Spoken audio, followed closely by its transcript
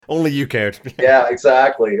Only you cared. Yeah,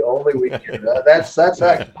 exactly. Only we cared. That's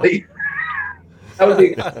actually that would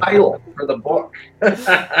be a title for the book.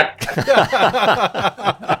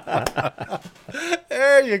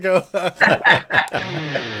 There you go.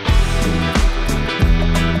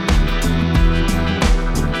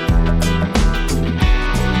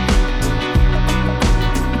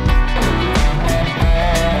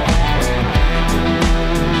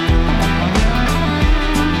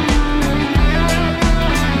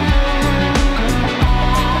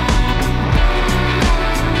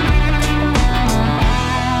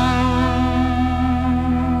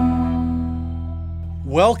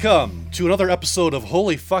 Welcome to another episode of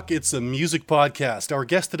Holy Fuck, It's a Music Podcast. Our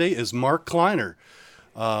guest today is Mark Kleiner.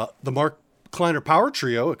 The Mark Kleiner Power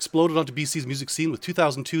Trio exploded onto BC's music scene with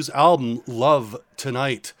 2002's album Love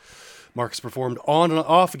Tonight. Mark has performed on and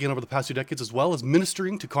off again over the past 2 decades, as well as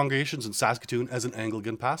ministering to congregations in Saskatoon as an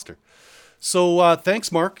Anglican pastor. So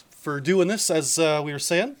thanks, Mark, for doing this, as we were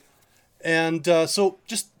saying. And so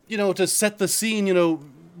just, to set the scene,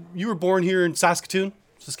 you were born here in Saskatoon,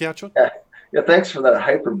 Saskatchewan? Yeah, thanks for that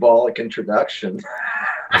hyperbolic introduction.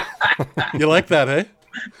 You like that, eh?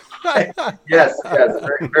 Yes,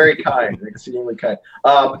 very, very kind, exceedingly kind.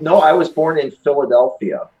 No, I was born in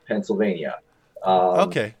Philadelphia, Pennsylvania.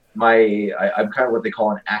 Okay. I'm kind of what they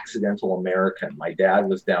call an accidental American. My dad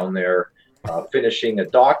was down there finishing a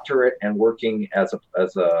doctorate and working as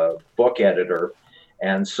a book editor.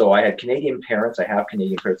 And so I had Canadian parents. I have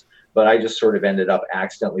Canadian parents, but I just sort of ended up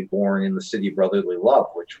accidentally born in the city of brotherly love,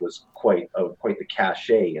 which was quite the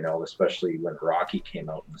cachet, especially when Rocky came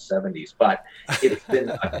out in the 70s. But it's been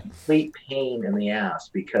a complete pain in the ass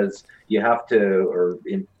because you have to,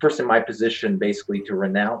 in my position, basically to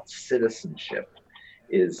renounce citizenship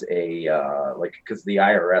is because the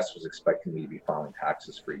IRS was expecting me to be filing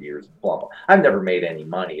taxes for years and blah, blah. I've never made any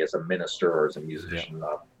money as a minister or as a musician,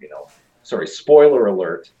 Sorry, spoiler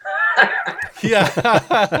alert. Yeah.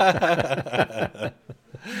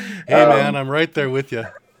 Hey, man, I'm right there with you.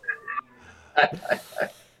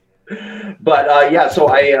 But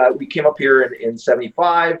so we came up here in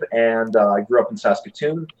 75, and I grew up in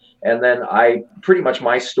Saskatoon. And then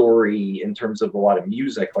my story in terms of a lot of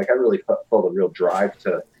music, I really felt a real drive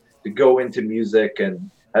to go into music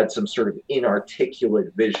and had some sort of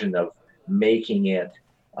inarticulate vision of making it.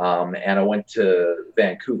 And I went to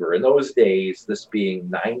Vancouver. In those days, this being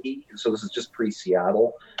 90, so this is just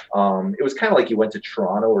pre-Seattle, it was kind of like you went to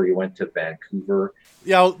Toronto or you went to Vancouver.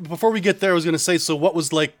 Yeah, before we get there, I was going to say, so what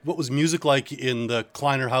was music like in the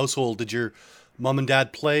Kleiner household? Did your mom and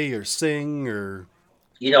dad play or sing or?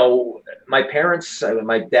 My parents,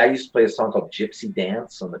 my dad used to play a song called Gypsy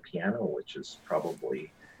Dance on the piano, which is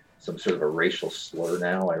probably some sort of a racial slur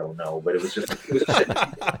now. I don't know, but it was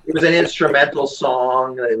an instrumental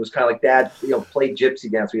song. It was kind of like Dad, played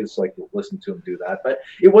Gypsy Dance. We just listen to him do that, but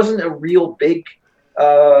it wasn't a real big.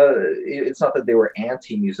 It's not that they were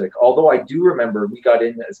anti-music, although I do remember we got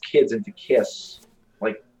in as kids into Kiss,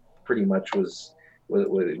 pretty much was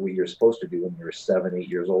what you're supposed to do when you were 7, 8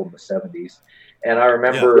 years old in the 70s. And I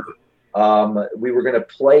remember we were going to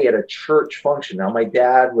play at a church function. Now my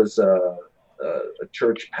dad was a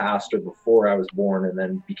church pastor before I was born, and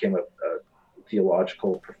then became a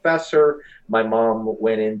theological professor. My mom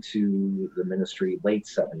went into the ministry late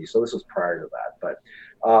 70s, so this was prior to that. But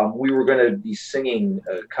we were going to be singing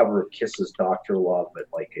a cover of Kiss's Dr. Love at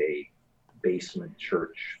a basement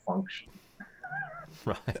church function.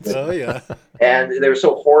 Right. Oh, yeah. And they were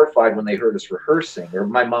so horrified when they heard us rehearsing, or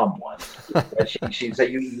my mom was. She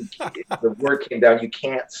said, the word came down, you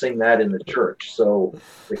can't sing that in the church. So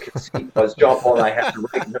the conceit was John Paul and I had to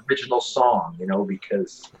write an original song,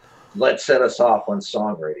 because let's set us off on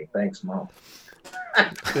songwriting. Thanks, Mom.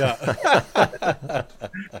 Yeah.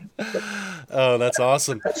 Oh, that's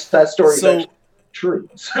awesome. That story is true.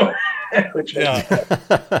 So,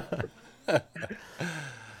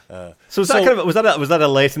 So was that a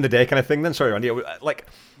late in the day kind of thing then? Sorry, Randy. We're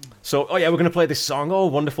going to play this song. Oh,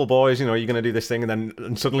 wonderful boys, you're going to do this thing,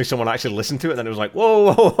 and suddenly someone actually listened to it, and then it was like,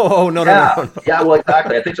 whoa, no. Yeah, well,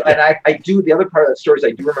 exactly. I think so. And I do. The other part of that story is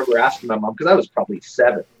I do remember asking my mom, because I was probably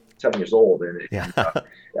 7 years old, and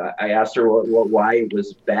I asked her why it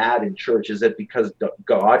was bad in church. Is it because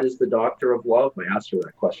God is the doctor of love? I asked her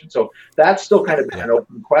that question. So that's still kind of an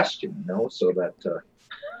open question, so that.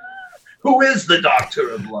 Who is the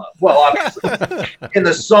doctor of love? Well, obviously, in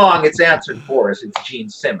the song, it's answered for us. It's Gene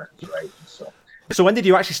Simmons, right? So when did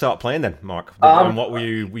you actually start playing then, Mark? And what were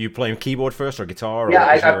you playing, keyboard first or guitar? Or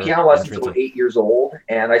I got piano lessons until 8 years old,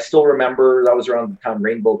 and I still remember that was around the time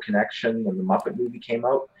Rainbow Connection when the Muppet movie came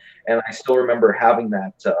out, and I still remember having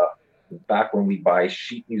that back when we buy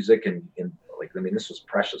sheet music in Like, I mean, this was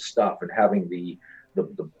precious stuff. And having the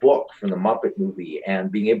book from the Muppet movie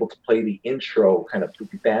and being able to play the intro kind of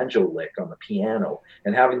banjo lick on the piano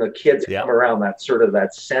and having the kids come around, that sort of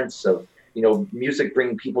that sense of, you know, music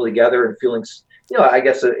bringing people together and feeling, you know, I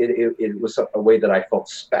guess it was a way that I felt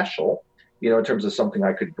special, you know, in terms of something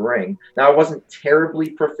I could bring. Now, I wasn't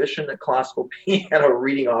terribly proficient at classical piano,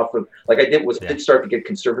 reading off of, like I did start to get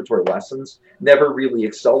conservatory lessons, never really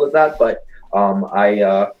excelled at that, but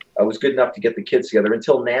I was good enough to get the kids together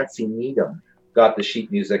until Nancy Needham got the sheet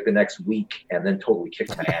music the next week and then totally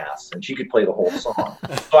kicked my ass, and she could play the whole song.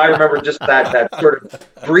 So I remember just that sort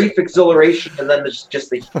of brief exhilaration and then just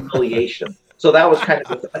the humiliation. So that was kind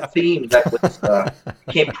of a theme that was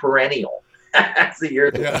became perennial as the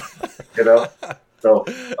years went, you know. So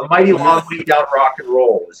a mighty long way down rock and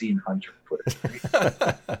roll, as Ian Hunter put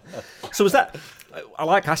it. So was that? I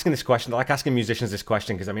like asking this question. I like asking musicians this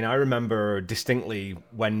question because, I mean, I remember distinctly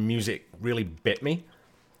when music really bit me.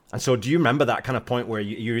 And so do you remember that kind of point where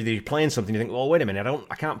you're either playing something, you think, well, wait a minute,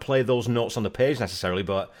 I can't play those notes on the page necessarily,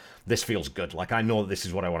 but this feels good. Like, I know that this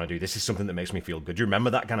is what I want to do. This is something that makes me feel good. Do you remember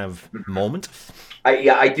that kind of moment?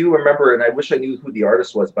 I do remember, and I wish I knew who the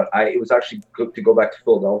artist was, but it was actually good to go back to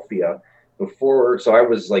Philadelphia before. So I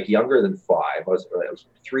was like younger than 5. I was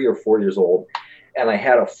 3 or 4 years old, and I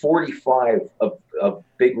had a 45 of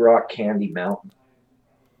Big Rock Candy Mountain.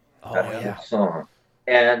 Oh, yeah. Song.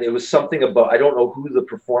 And it was something about, I don't know who the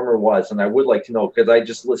performer was, and I would like to know because I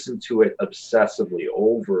just listened to it obsessively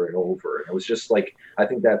over and over. And it was just like, I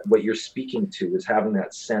think that what you're speaking to is having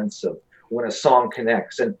that sense of when a song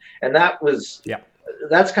connects. And that was,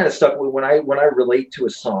 that's kind of stuff when I relate to a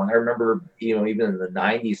song. I remember, you know, even in the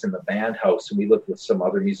 90s in the band house, and we lived with some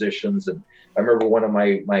other musicians, and I remember one of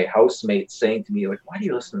my housemates saying to me, like, why do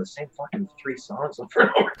you listen to the same fucking 3 songs over and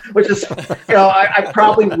over? Which is, you know, I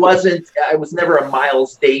probably wasn't, I was never a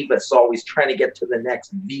Miles Davis, always trying to get to the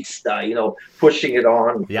next vista, you know, pushing it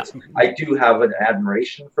on. Yeah. I do have an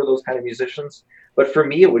admiration for those kind of musicians. But for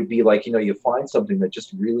me, it would be like, you know, you find something that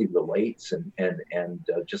just really relates and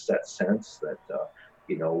just that sense that,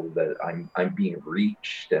 you know, that I'm being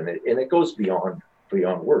reached, and it goes beyond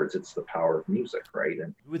words. It's the power of music, right?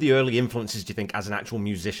 And who were the early influences, do you think, as an actual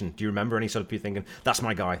musician? Do you remember any sort of people thinking, that's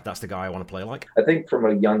my guy, that's the guy I want to play like? I think from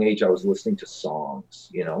a young age, I was listening to songs,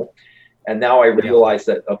 you know, and now I realize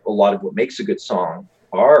that a lot of what makes a good song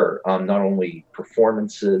are not only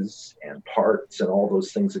performances and parts and all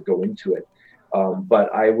those things that go into it,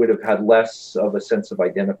 but I would have had less of a sense of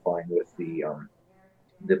identifying with the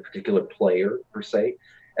particular player per se,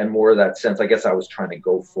 and more of that sense, I guess I was trying to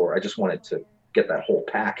go for, I just wanted to get that whole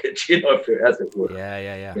package, you know, as it were.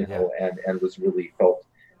 You know, and was really felt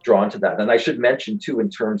drawn to that. And I should mention too, in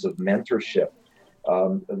terms of mentorship,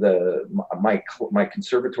 my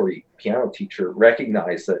conservatory piano teacher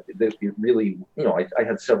recognized that it really, you know, I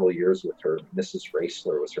had several years with her. Mrs.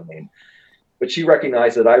 Raisler was her name. But she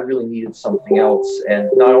recognized that I really needed something else,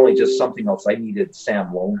 and not only just something else, I needed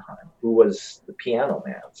Sam Loneheim, who was the piano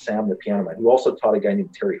man, Sam the piano man, who also taught a guy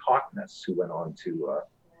named Terry Hawkness, who went on to,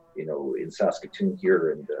 you know, in Saskatoon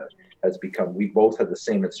here, and has become, we both had the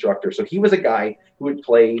same instructor. So he was a guy who would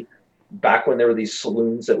play, back when there were these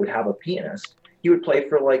saloons that would have a pianist, he would play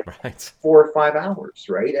for like 4 or 5 hours,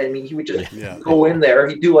 right? I mean, he would just go in there,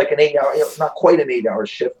 he'd do like an 8-hour, you know, not quite an 8-hour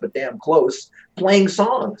shift, but damn close, playing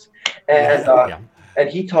songs. And and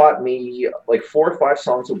he taught me like 4 or 5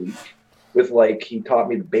 songs a week with, like, he taught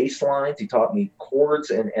me the bass lines, he taught me chords,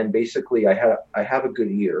 and basically I have a good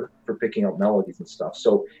ear for picking up melodies and stuff.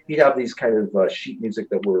 So he'd have these kind of sheet music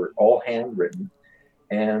that were all handwritten,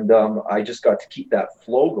 and I just got to keep that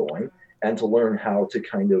flow going and to learn how to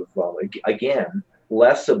kind of, again,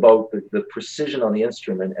 less about the precision on the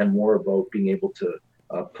instrument and more about being able to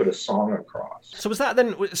put a song across. So was that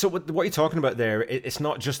then, so what you're talking about there, it's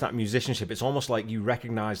not just that musicianship, it's almost like you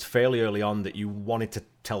recognized fairly early on that you wanted to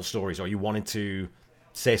tell stories, or you wanted to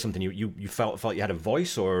say something, you felt you had a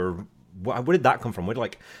voice, or where did that come from? Where did,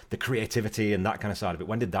 like, the creativity and that kind of side of it,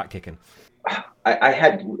 when did that kick in? I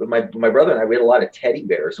had my brother and I, we had a lot of teddy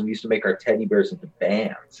bears, and we used to make our teddy bears into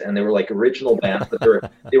bands, and they were like original bands, but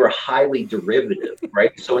they were highly derivative,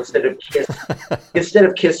 right? So instead of Kiss,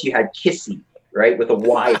 you had Kissy, right, with a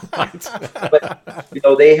Y. But you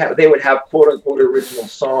know, they would have quote unquote original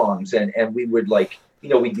songs, and we would, like, you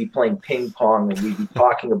know, we'd be playing ping pong, and we'd be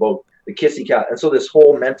talking about the Kissy Cat, and so this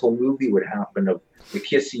whole mental movie would happen of the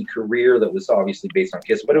Kissy career that was obviously based on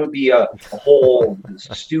Kiss, but it would be a whole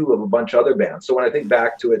stew of a bunch of other bands. So when I think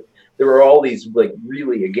back to it, there were all these, like,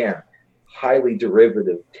 really, again, highly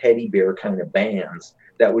derivative teddy bear kind of bands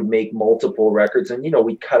that would make multiple records. And, you know,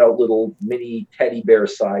 we cut out little mini teddy bear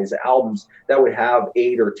size albums that would have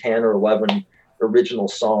 8 or 10 or 11 original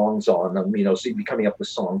songs on them, so you'd be coming up with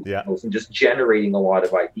songs and just generating a lot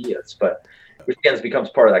of ideas. But which again becomes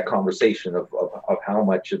part of that conversation of how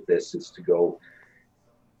much of this is to go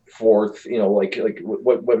forth, like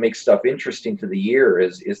what makes stuff interesting to the ear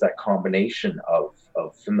is that combination of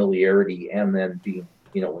familiarity and then being,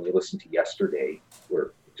 when you listen to Yesterday, where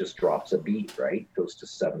it just drops a beat, right? Goes to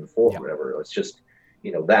 7/4, whatever. It's just,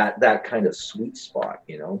 that kind of sweet spot,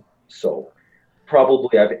 So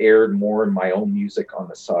probably I've aired more in my own music on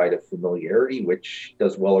the side of familiarity, which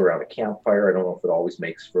does well around a campfire. I don't know if it always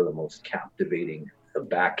makes for the most captivating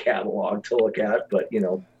back catalog to look at, but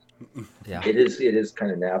it is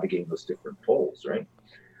kind of navigating those different poles, right?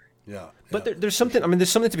 Yeah. But there's something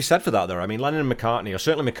to be said for that, though. I mean, Lennon and McCartney, or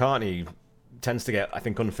certainly McCartney, tends to get, I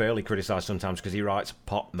think, unfairly criticized sometimes because he writes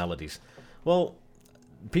pop melodies. Well,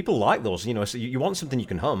 people like those, so you want something you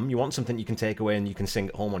can hum, you want something you can take away and you can sing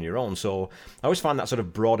at home on your own. So I always find that sort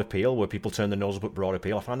of broad appeal, where people turn their nose up at broad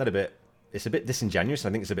appeal, I find that it's a bit disingenuous.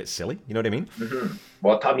 I think it's a bit silly. You know what I mean? Mm-hmm.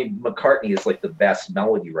 Well, Tommy McCartney is like the best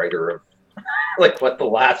melody writer of the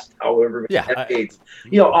last however many decades.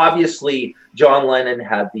 Obviously John Lennon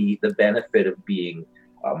had the benefit of being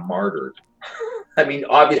martyred. I mean,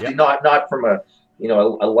 obviously not from a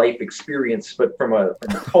life experience, but from a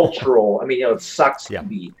cultural, it sucks to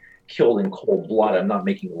be killed in cold blood. I'm not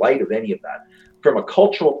making light of any of that. From a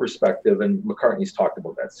cultural perspective, and McCartney's talked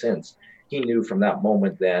about that since, he knew from that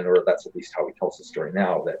moment then, or that's at least how he tells the story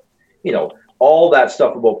now, that, all that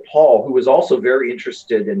stuff about Paul, who was also very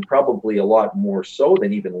interested, and probably a lot more so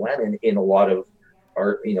than even Lennon, in a lot of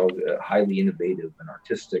art, highly innovative and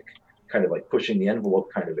artistic, kind of like pushing the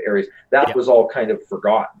envelope kind of areas, that was all kind of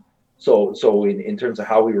forgotten. So in terms of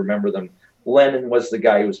how we remember them, Lennon was the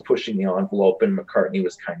guy who was pushing the envelope, and McCartney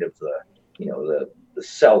was kind of the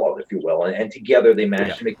sellout, if you will. And together they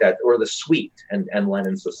managed to make that, or the sweet, and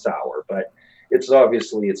Lennon's the sour. But it's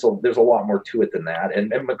obviously, there's a lot more to it than that.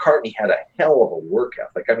 And McCartney had a hell of a work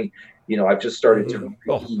ethic. I mean, I've just started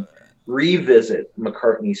to revisit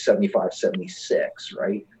McCartney's 75, 76,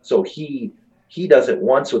 right? So he does it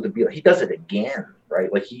once with the Beatles. He does it again,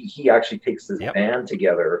 right? Like he actually takes this band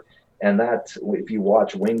together. And that, if you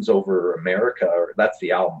watch Wings Over America, or that's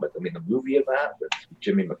the album, but I mean the movie of that with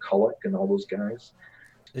Jimmy McCulloch and all those guys.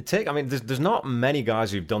 There's not many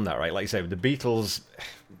guys who've done that, right? Like you say, the Beatles,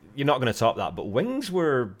 you're not going to top that. But Wings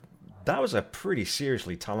that was a pretty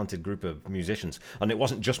seriously talented group of musicians, and it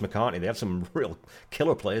wasn't just McCartney. They had some real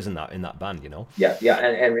killer players in that band, Yeah,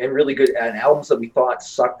 and really good, and albums that we thought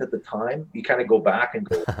sucked at the time. You kind of go back and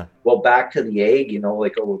go, well, Back to the Egg,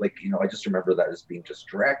 I just remember that as being just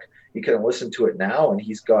direct. You can listen to it now, and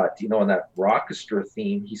he's got, in that Rockestra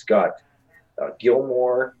theme, he's got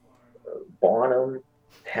Gilmore, Bonham,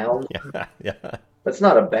 Town. Yeah. That's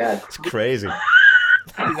not a bad. It's crazy.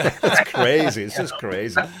 It's crazy. It's just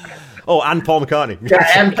crazy. Oh, and Paul McCartney.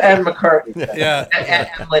 And McCartney. Yeah.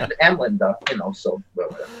 And Linda, so.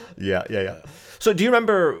 Yeah. So do you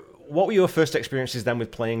remember, what were your first experiences then with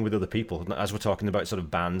playing with other people, as we're talking about sort of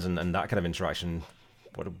bands and that kind of interaction?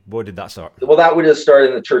 Where did that start? Well, that would have started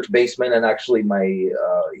in the church basement, and actually my,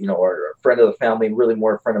 our friend of the family, really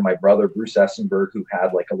more a friend of my brother, Bruce Essenberg, who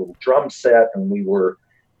had like a little drum set, and we were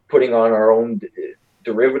putting on our own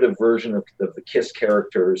derivative version of the Kiss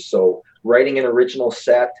characters. So writing an original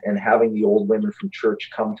set and having the old women from church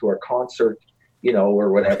come to our concert,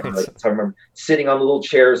 or whatever. Right. So I remember sitting on the little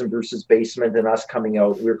chairs in Bruce's basement and us coming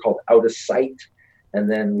out. We were called Out of Sight. And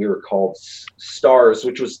then we were called Stars,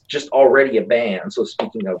 which was just already a band. So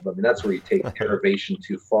speaking of, that's where you take derivation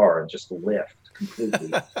too far and just lift completely.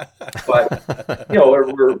 But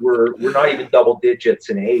we're not even double digits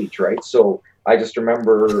in age, right? So I just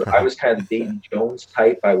remember I was kind of the Davy Jones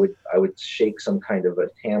type. I would shake some kind of a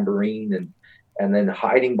tambourine and then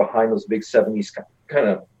hiding behind those big 70s kind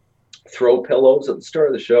of throw pillows at the start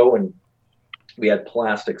of the show, and we had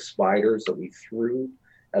plastic spiders that we threw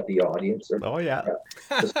at the audience. Oh yeah.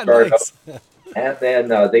 To start Nice. up. And then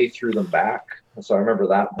they threw them back. So I remember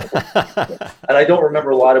that moment. And I don't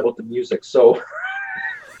remember a lot about the music. So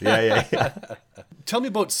yeah. Tell me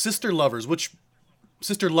about Sister Lovers, which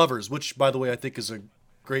by the way I think is a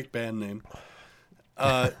great band name.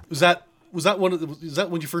 Was that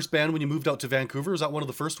when you first band when you moved out to Vancouver? Was that one of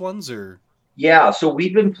the first ones, or? Yeah, so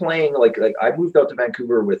we've been playing like I moved out to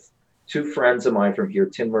Vancouver with two friends of mine from here,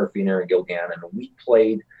 Tim Murphy and Aaron Gilgannon, and we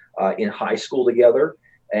played in high school together.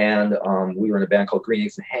 And we were in a band called Green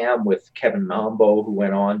Eggs and Ham with Kevin Mambo, who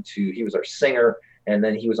went on he was our singer, and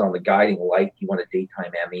then he was on The Guiding Light. He won a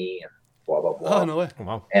daytime Emmy and blah, blah, blah. Oh, no way.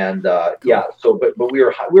 Wow. And yeah, so, but we were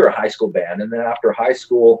a high school band. And then after high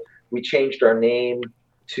school, we changed our name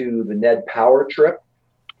to the Ned Power Trip.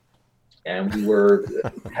 and we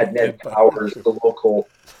had Ned Powers, the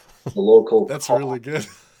local. That's really good.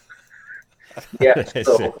 Yeah.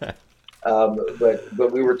 So,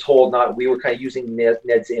 but we were told not. We were kind of using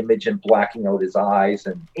Ned's image and blacking out his eyes,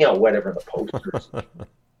 and whatever in the posters.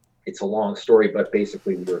 It's a long story, but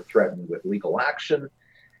basically we were threatened with legal action,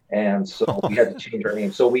 and so we had to change our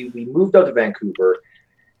name. So we moved out to Vancouver,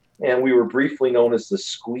 and we were briefly known as the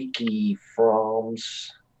Squeaky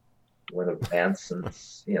Froms. One of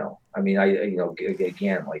Manson's, again,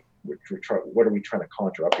 like what are we trying to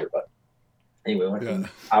conjure up here? But anyway, we went from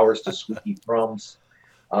Powers to Squeaky Froms,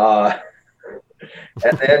 and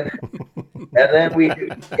then we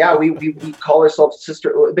call ourselves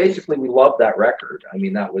Sister. Basically, we loved that record. I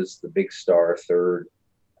mean, that was the Big Star third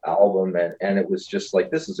album, and it was just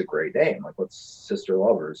like, this is a great name. Like, what's Sister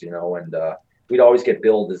Lovers, and we'd always get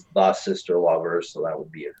billed as the Sister Lovers, so that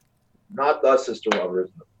would be it. Not the Sister Lovers.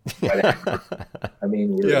 I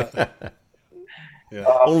mean,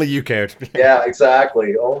 only you cared. Yeah,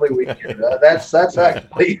 exactly. Only we cared. That's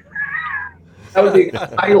actually that would be a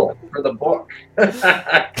title for the book.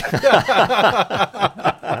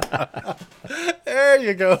 There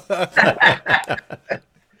you go.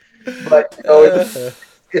 But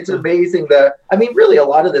it's amazing that, I mean, really a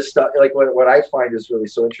lot of this stuff, like what I find is really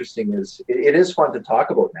so interesting is it is fun to talk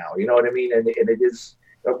about now. You know what I mean? And it is.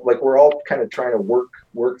 Like, we're all kind of trying to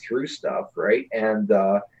work through stuff, right? And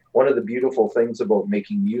one of the beautiful things about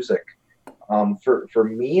making music, for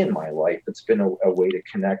me in my life, it's been a way to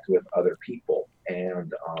connect with other people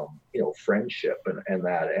and friendship and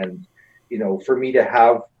that, and for me to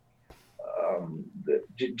have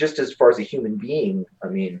just as far as a human being, I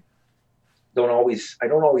mean, I don't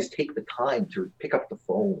always take the time to pick up the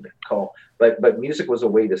phone and call, but music was a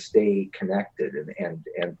way to stay connected and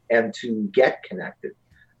to get connected.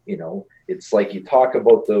 It's like you talk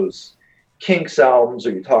about those Kinks albums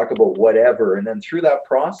or you talk about whatever, and then through that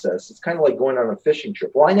process, it's kind of like going on a fishing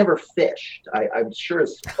trip. Well, I never fished. I'm sure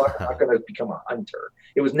as fuck not going to become a hunter.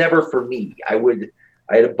 It was never for me.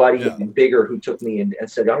 I had a buddy bigger who took me and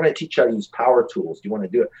said, I'm going to teach you how to use power tools. Do you want to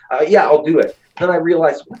do it? Yeah, I'll do it. Then I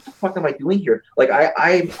realized, what the fuck am I doing here? Like,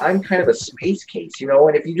 I'm kind of a space case,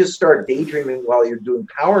 and if you just start daydreaming while you're doing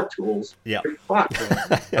power tools, you're fucked,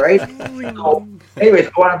 right? So, anyways,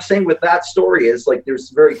 what I'm saying with that story is, like, there's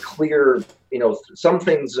very clear, some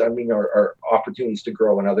things, I mean, are opportunities to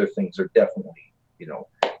grow, and other things are definitely,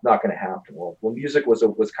 not going to happen. Well, music was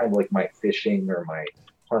kind of like my fishing or my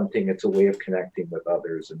hunting. It's a way of connecting with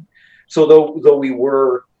others. And so though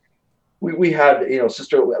we had,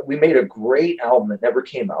 Sister, we made a great album that never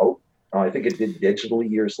came out. I think it did digitally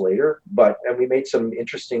years later, and we made some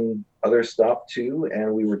interesting other stuff too.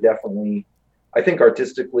 And we were definitely, I think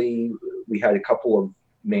artistically, we had a couple of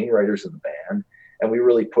main writers in the band, and we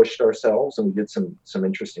really pushed ourselves, and we did some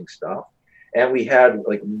interesting stuff. And we had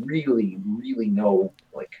like really, really no,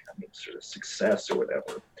 sort of success or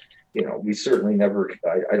whatever. We certainly never,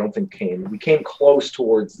 I don't think we came close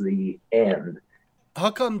towards the end.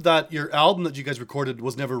 How come that your album that you guys recorded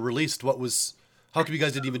was never released? How come you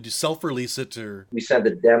guys didn't even self-release it? Or we sent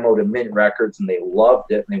a demo to Mint Records and they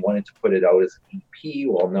loved it and they wanted to put it out as an EP.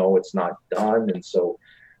 Well, no, it's not done. And so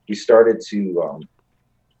we started to,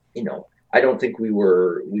 I don't think we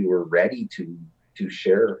were ready to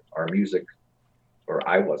share our music, or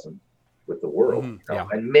I wasn't, with the world.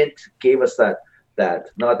 And Mint gave us that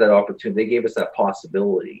not that opportunity, they gave us that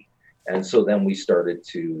possibility. And so then we started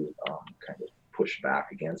to kind of push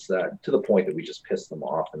back against that, to the point that we just pissed them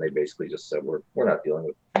off, and they basically just said, we're not dealing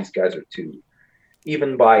with these guys. Are too,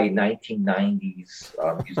 even by 1990s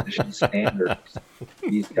musician standards,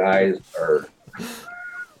 these guys are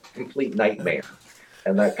complete nightmare.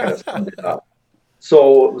 And that kind of summed it up.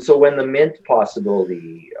 So when the Mint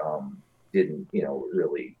possibility didn't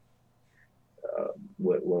really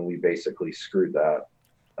when we basically screwed that,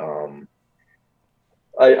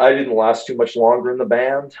 I didn't last too much longer in the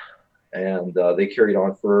band, and they carried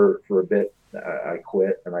on for a bit. I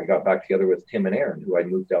quit, and I got back together with Tim and Aaron, who I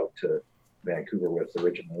moved out to Vancouver with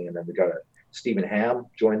originally, and then we got Stephen Ham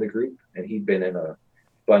joined the group, and he'd been in a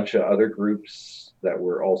bunch of other groups that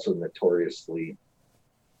were also notoriously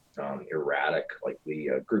erratic, like the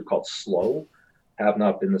group called Slow, Have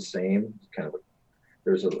Not Been the Same. Kind of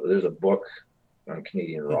there's a book on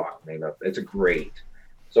Canadian rock named up. It's a great.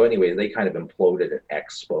 So anyway, they kind of imploded at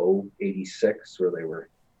Expo '86, where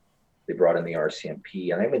they brought in the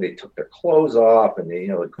RCMP, and I mean, they took their clothes off, and they,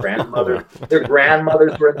 their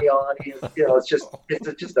grandmothers were in the audience.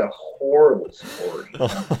 It's just a horrible story.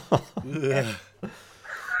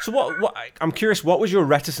 So what I'm curious, what was your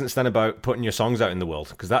reticence then about putting your songs out in the world?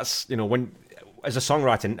 Because that's, when as a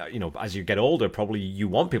songwriter, you know, as you get older, probably you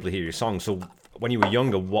want people to hear your songs. So when you were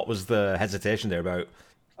younger, what was the hesitation there about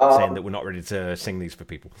saying that we're not ready to sing these for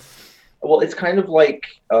people? Well, it's kind of like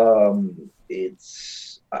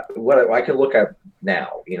it's what I can look at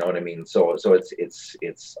now. You know what I mean? So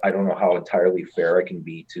it's I don't know how entirely fair I can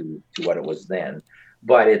be to what it was then,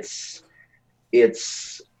 but it's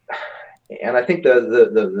and I think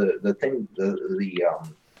the thing the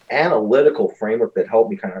analytical framework that helped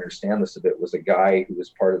me kind of understand this a bit was a guy who was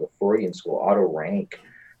part of the Freudian school, Otto Rank,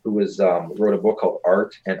 who was wrote a book called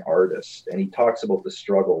Art and Artist, and he talks about the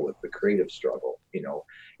struggle with the creative struggle. You know,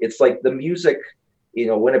 it's like the music, you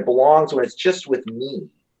know, when it belongs, when it's just with me,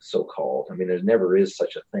 so-called. I mean, there never is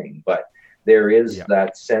such a thing, but there is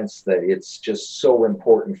that sense that it's just so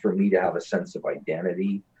important for me to have a sense of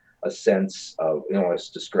identity, a sense of, you know, I was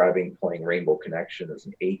describing playing Rainbow Connection as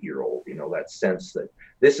an 8-year-old, you know, that sense that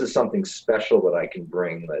this is something special that I can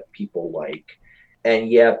bring that people like.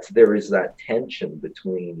 And yet there is that tension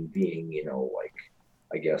between being, you know, like,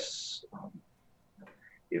 I guess,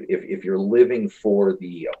 if you're living for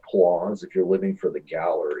the applause, if you're living for the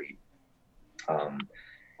gallery,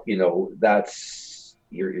 you know, that's,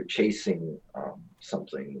 you're chasing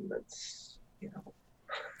something that's, you know,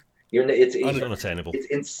 it's unattainable. It's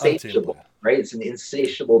insatiable, right? It's an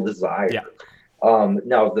insatiable desire. Yeah.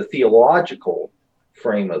 Now, the theological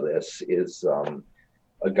frame of this is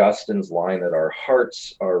Augustine's line that our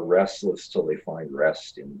hearts are restless till they find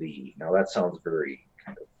rest in thee. Now, that sounds very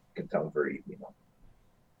can sound very, you know,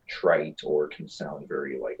 trite, or can sound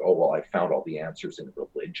very like, oh, well, I found all the answers in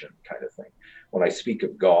religion kind of thing. When I speak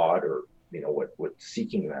of God, or, you know, what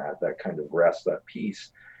seeking that kind of rest, that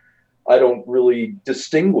peace, I don't really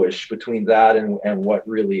distinguish between that and what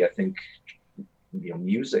really I think, you know,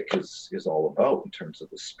 music is all about in terms of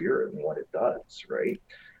the spirit and what it does, right?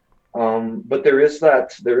 But there is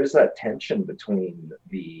that tension between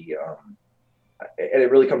the and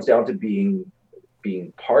it really comes down to being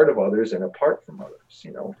part of others and apart from others,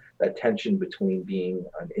 you know, that tension between being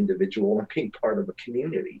an individual and being part of a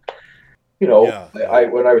community. You know,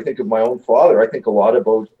 when I think of my own father, I think a lot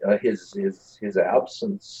about his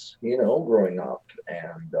absence, you know, growing up,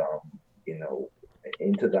 and you know,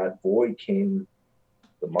 into that void came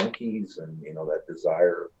the Monkees, and, you know, that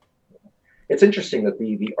desire. It's interesting that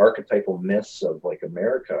the archetypal myths of like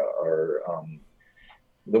America are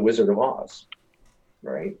the Wizard of Oz,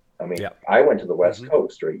 right? I mean, I went to the West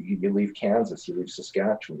Coast, right? You leave Kansas, you leave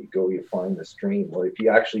Saskatchewan, you go, you find this dream. Well, if you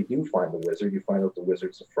actually do find the wizard, you find out the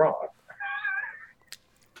wizard's a fraud.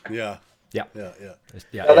 Yeah. Now,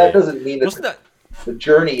 that doesn't mean that the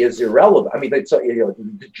journey is irrelevant. I mean, you know,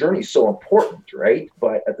 the journey is so important, right?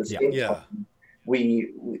 But at the same time,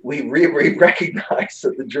 we recognize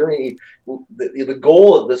that the journey, the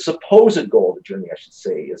goal, the supposed goal of the journey, I should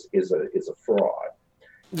say, is a fraud.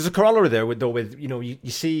 There's a corollary there with you know, you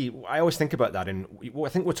see, I always think about that, and I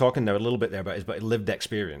think we're talking there a little bit there about is about lived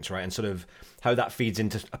experience, right? And sort of how that feeds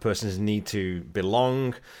into a person's need to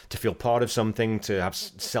belong, to feel part of something, to have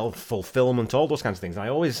self-fulfillment, all those kinds of things. And I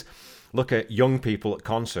always look at young people at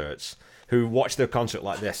concerts who watch their concert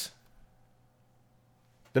like this.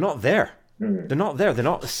 They're not there. They're not there. They're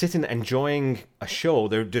not sitting enjoying a show.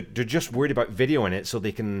 They're just worried about videoing it so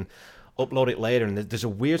they can upload it later. And there's a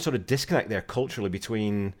weird sort of disconnect there culturally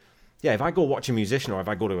between, if I go watch a musician, or if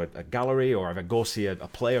I go to a gallery, or if I go see a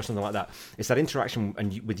play or something like that, it's that interaction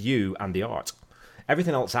with you and the art.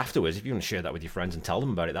 Everything else afterwards, if you want to share that with your friends and tell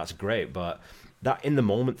them about it, that's great. But that in the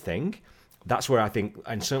moment thing, that's where I think,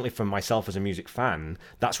 and certainly for myself as a music fan,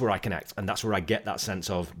 that's where I connect, and that's where I get that sense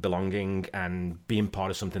of belonging and being part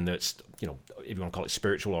of something that's, you know, if you want to call it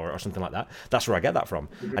spiritual or something like that, that's where I get that from.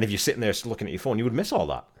 And if you're sitting there looking at your phone, you would miss all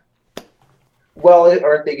that. Well,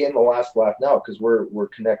 aren't they getting the last laugh now? Because we're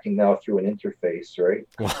connecting now through an interface, right?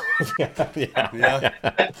 Yeah.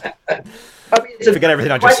 I mean, forget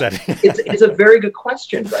everything I just said. it's a very good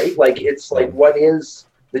question, right? Like, it's like, what is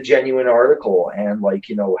the genuine article, and like,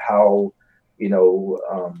 you know, how, you know,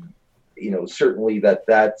 certainly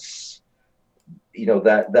that's, you know,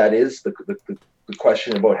 that is the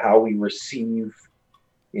question about how we receive,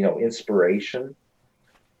 you know, inspiration.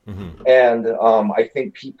 And I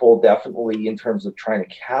think people definitely, in terms of trying to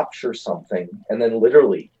capture something, and then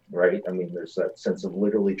literally, right? I mean, there's that sense of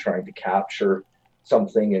literally trying to capture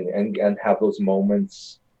something and have those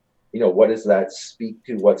moments. You know, what does that speak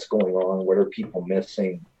to? What's going on? What are people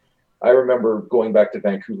missing? I remember going back to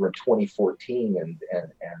Vancouver in 2014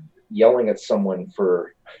 and yelling at someone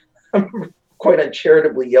for quite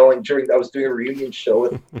uncharitably yelling I was doing a reunion show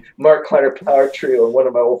with Mark Kleiner Power Trio, and one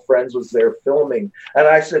of my old friends was there filming, and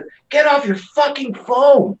I said, "Get off your fucking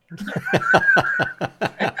phone!"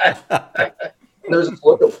 there's this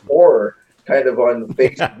look of horror kind of on the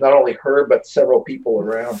face of not only her, but several people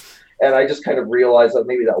around. And I just kind of realized that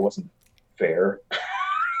maybe that wasn't fair.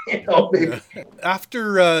 Maybe.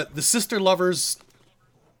 After the Sister Lovers,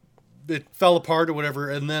 it fell apart or whatever,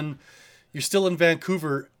 and then you're still in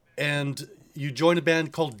Vancouver, and you joined a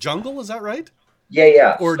band called Jungle. Is that right?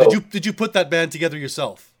 Yeah. Or did you put that band together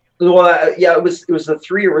yourself? Well, yeah, it was the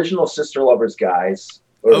three original Sister Lovers guys.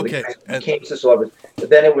 Okay, the guys became Sister Lovers. But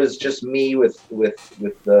then it was just me with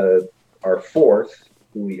our fourth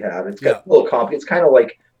who we had. It's got a little comp. It's kind of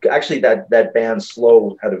like. Actually, that band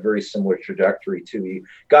Slow had a very similar trajectory too. We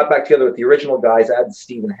got back together with the original guys, added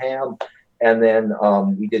Stephen Ham, and then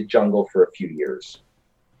we did Jungle for a few years.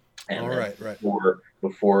 And right.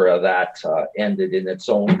 Before that ended in its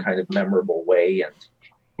own kind of memorable way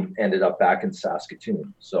and ended up back in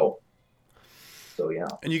Saskatoon. So yeah.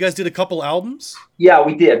 And you guys did a couple albums? Yeah,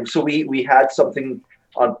 we did. So we had something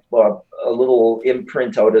on a little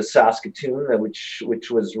imprint out of Saskatoon, which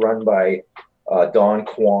was run by Don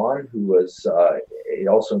Kwan, who was, it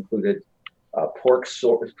also included Pork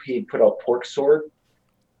Sword. He put out Pork Sword.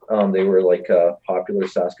 They were like a popular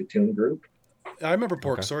Saskatoon group. I remember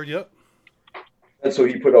Pork Sword, yep. And so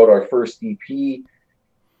he put out our first EP.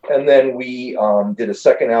 And then we did a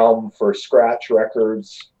second album for Scratch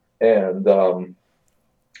Records. And the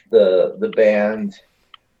band,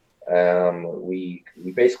 we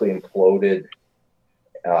basically imploded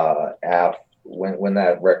when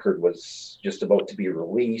that record was just about to be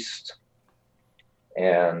released,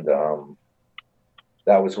 and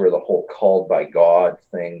that was where the whole Called by God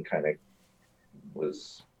thing kind of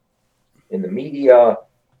was in the media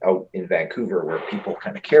out in Vancouver, where people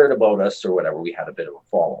kind of cared about us or whatever. We had a bit of a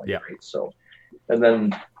following, right? So, and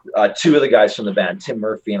then two of the guys from the band, Tim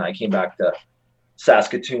Murphy and I, came back to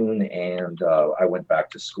Saskatoon, and I went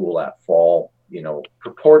back to school that fall,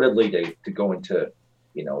 purportedly to go into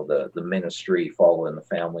the ministry, following the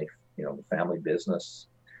family, the family business.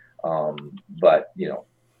 But,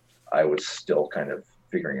 I was still kind of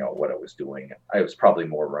figuring out what I was doing. I was probably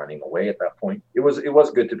more running away at that point. It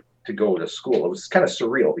was good to go to school. It was kind of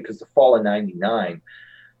surreal because the fall of '99,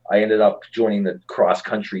 I ended up joining the cross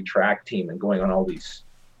country track team and going on all these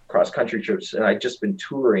cross country trips. And I'd just been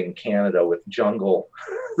touring Canada with Jungle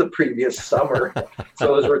the previous summer. So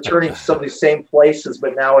I was returning to some of these same places,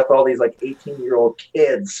 but now with all these like 18-year-old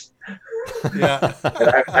kids. Yeah. And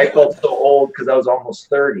I felt so old because I was almost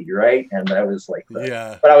 30, right? And I was like,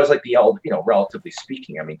 but I was like the old, relatively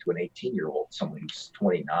speaking. I mean, to an 18-year-old, someone who's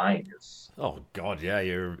 29 is. Oh God, yeah,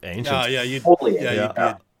 you're ancient. You'd totally be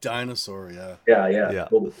a dinosaur. Yeah.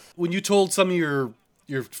 Totally. When you told some of your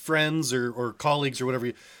friends or colleagues or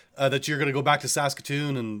whatever that you're going to go back to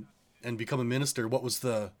Saskatoon and become a minister, what was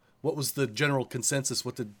the general consensus?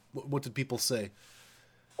 What did people say?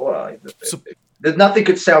 Well, nothing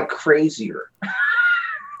could sound crazier.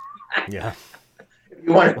 Yeah. If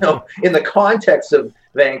you want to know, in the context of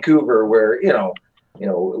Vancouver, where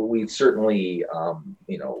we certainly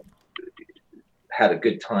had a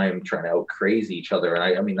good time trying to out crazy each other,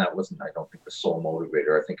 and I mean that wasn't, I don't think, the sole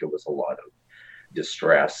motivator. I think it was a lot of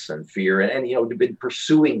distress and fear, and been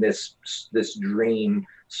pursuing this dream,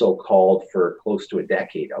 so-called, for close to a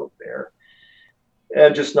decade out there,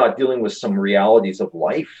 and just not dealing with some realities of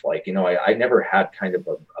life. Like, I never had kind of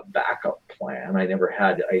a backup plan. I never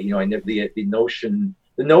had, the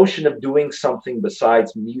notion of doing something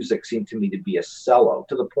besides music seemed to me to be a sellout,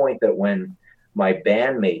 to the point that when my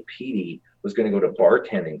bandmate Petey was going to go to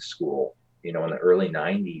bartending school, in the early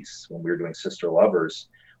 '90s, when we were doing Sister Lovers,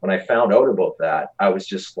 when I found out about that, I was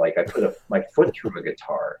just like, I put my foot through a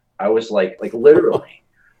guitar. I was like literally,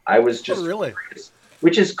 I was just,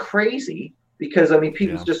 which is crazy because, I mean,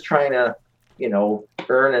 people's just trying to,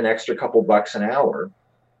 earn an extra couple bucks an hour.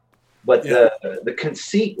 But the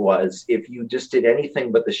conceit was, if you just did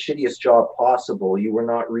anything but the shittiest job possible, you were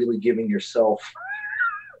not really giving yourself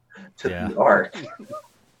to the art.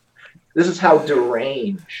 This is how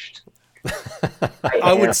deranged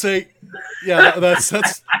I would say. Yeah,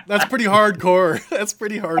 that's pretty hardcore. That's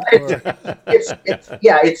pretty hardcore.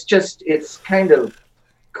 It's kind of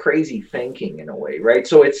crazy thinking in a way, right?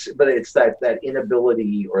 So it's that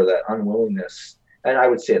inability or that unwillingness, and I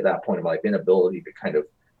would say at that point in my life, inability to kind of,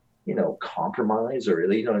 compromise or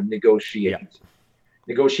really, negotiate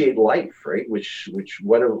life, right? Which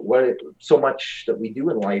what so much that we do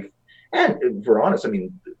in life. And if we're honest, I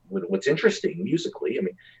mean, what's interesting musically, I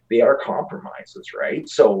mean, they are compromises, right?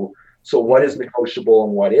 So what is negotiable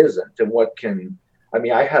and what isn't, and what can, I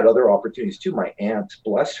mean, I had other opportunities too. My aunt,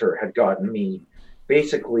 bless her, had gotten me,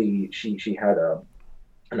 basically, she had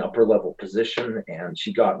an upper level position, and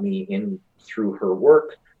she got me in through her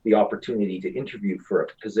work the opportunity to interview for a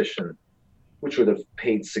position which would have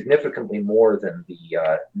paid significantly more than the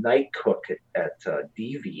night cook at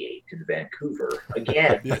Deviate in Vancouver.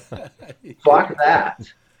 Again, fuck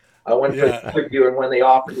that. I went for the interview, and when they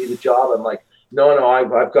offered me the job, I'm like, no,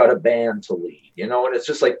 I've got a band to lead, you know? And it's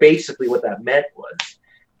just like basically what that meant was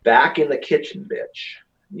back in the kitchen, bitch.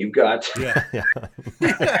 You got...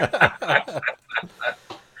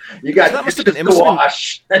 You got so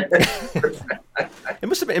squash. It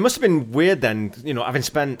must have been weird then, you know, having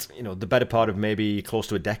spent, you know, the better part of maybe close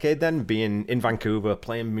to a decade then being in Vancouver,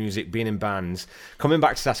 playing music, being in bands, coming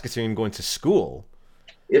back to Saskatoon, going to school.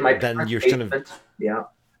 In my then you're basement, sort of,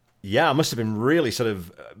 yeah, it must have been really sort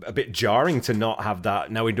of a bit jarring to not have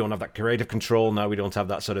that. Now we don't have that creative control. Now we don't have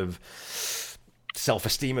that sort of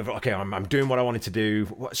self-esteem of, okay, I'm doing what I wanted to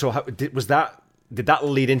do. So did that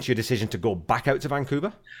lead into your decision to go back out to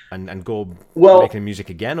Vancouver and go making music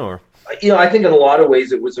again, or? You know, I think in a lot of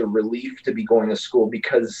ways it was a relief to be going to school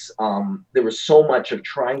because there was so much of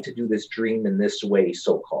trying to do this dream in this way,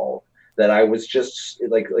 so-called, that I was just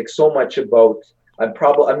like so much about. I'm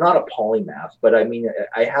not a polymath, but I mean,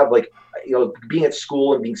 I have like, you know, being at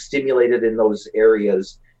school and being stimulated in those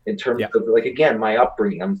areas in terms of like, again, my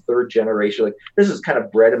upbringing. I'm third generation. Like this is kind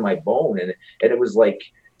of bred in my bone, and it was like.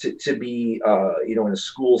 To be, you know, in a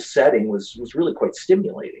school setting was really quite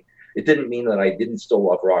stimulating. It didn't mean that I didn't still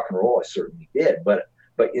love rock and roll. I certainly did. But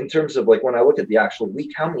in terms of like when I looked at the actual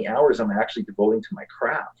week, how many hours am I actually devoting to my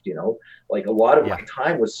craft? You know, like a lot of my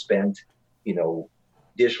time was spent, you know,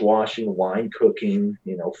 dishwashing, wine cooking,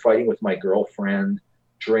 you know, fighting with my girlfriend,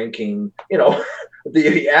 drinking, you know,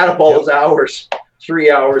 add up all those hours, 3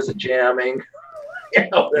 hours of jamming. You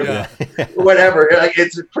know, whatever. Like,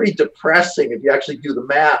 it's pretty depressing if you actually do the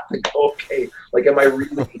math and go, okay, like,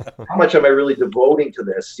 how much am I really devoting to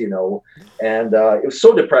this? You know, and it was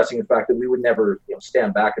so depressing, in fact, that we would never, you know,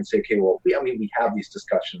 stand back and say, okay, well, we have these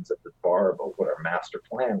discussions at the bar about what our master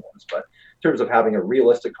plan was, but in terms of having a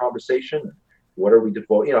realistic conversation, what are we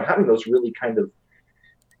devoting? You know, having those really kind of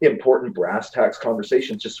important brass tacks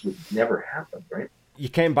conversations just would never happen, right? You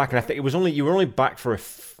came back, and I think you were only back for a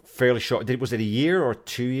fairly short. Was it a year or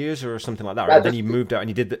 2 years or something like that? Right? Then you moved out, and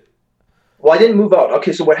you did the. Well, I didn't move out.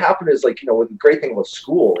 Okay, so what happened is, like, you know, the great thing about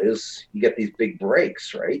school is you get these big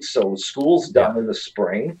breaks, right? So school's done in the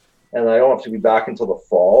spring, and I don't have to be back until the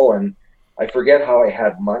fall. And I forget how I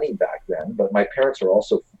had money back then, but my parents are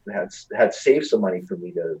also had saved some money for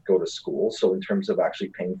me to go to school. So in terms of actually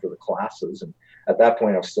paying for the classes, and at that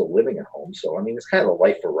point I was still living at home. So I mean, it's kind of a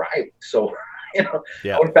life variety. So you know,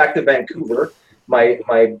 I went back to Vancouver. My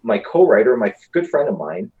co-writer, my good friend of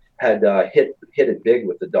mine, had hit it big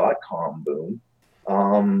with the .com boom.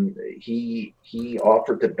 He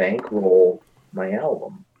offered to bankroll my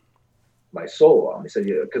album, my solo album. He said,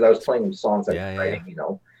 because I was playing him songs I was writing, you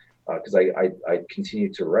know, because I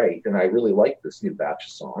continued to write, and I really liked this new batch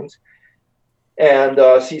of songs. And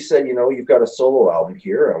so he said, you know, you've got a solo album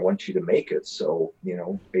here. I want you to make it. So, you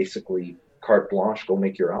know, basically carte blanche, go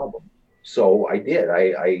make your album. So I did.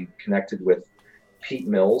 I connected with Pete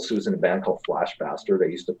Mills, who was in a band called Flash Bastard. I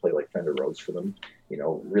used to play like Fender Rhodes for them, you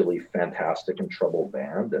know, really fantastic and troubled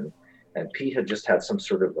band. And Pete had just had some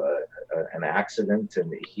sort of an accident,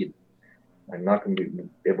 and I'm not going to be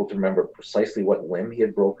able to remember precisely what limb he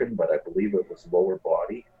had broken, but I believe it was lower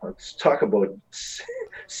body. Let's talk about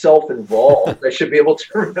self-involved. I should be able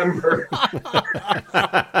to remember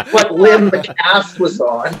what limb the cast was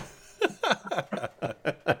on.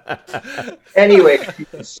 Anyway,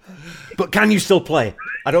 but can you still play?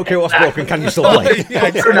 I don't care what's broken. Can you still play?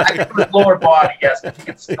 Lower body, yes. You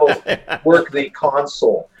can still work the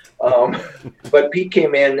console. But Pete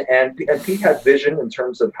came in, and Pete had vision in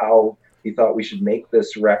terms of how he thought we should make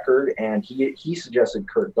this record, and he suggested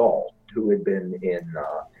Kurt Dahl, who had been in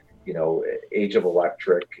you know, Age of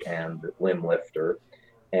Electric and Limb Lifter,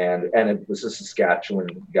 and it was a Saskatchewan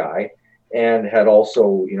guy. And had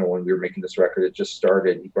also, you know, when we were making this record, it just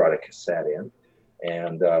started, he brought a cassette in,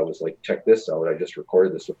 and was like, check this out. I just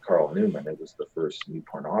recorded this with Carl Newman. It was the first New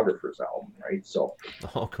Pornographers album, right? So,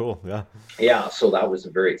 oh, cool. Yeah. Yeah. So that was a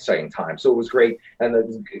very exciting time. So it was great.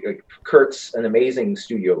 And Kurt's an amazing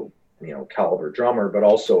studio, you know, caliber drummer, but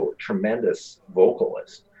also tremendous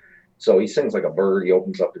vocalist. So he sings like a bird. He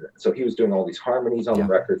opens up. So he was doing all these harmonies on the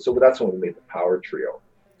record. So that's when we made the Power Trio.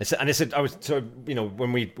 You know,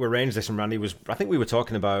 when we arranged this, and Randy I think we were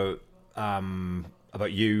talking about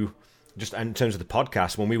you, just in terms of the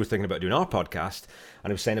podcast, when we were thinking about doing our podcast, and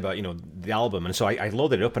I was saying about, you know, the album, and so I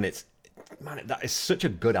loaded it up, and man, that is such a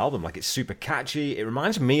good album. Like, it's super catchy. It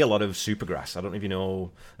reminds me a lot of Supergrass. I don't know if you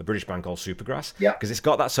know a British band called Supergrass. Yeah. Because it's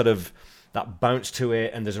got that sort of that bounce to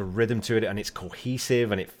it, and there's a rhythm to it, and it's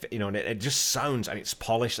cohesive, and and it just sounds, and it's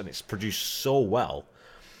polished, and it's produced so well.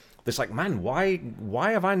 It's like, man, why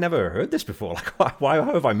have I never heard this before? Like, why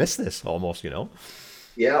have I missed this almost,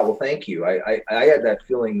 Yeah, well, thank you. I had that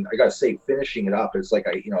feeling. I gotta say, finishing it up, it's like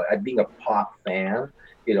I'd being a pop fan,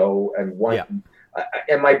 and one, Yeah.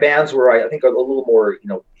 And my bands were, I think, a little more,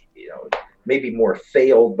 maybe more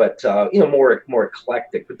failed, but more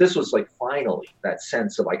eclectic. But this was like finally that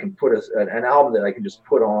sense of I can put an album that I can just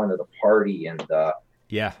put on at a party, and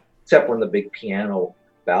Yeah. except when the big piano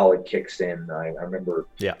ballad kicks in. I remember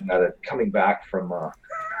Yeah. coming back from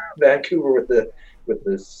Vancouver with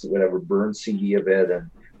this whatever Burn CD of it,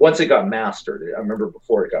 and once it got mastered, I remember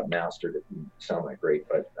before it got mastered, it didn't sound that great,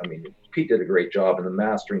 but I mean, Pete did a great job, and the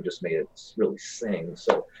mastering just made it really sing.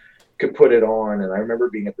 So could put it on, and I remember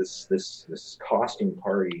being at this costume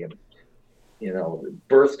party, and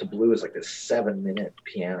Birth to Blue is like this 7-minute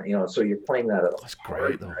piano, so you're playing that at That's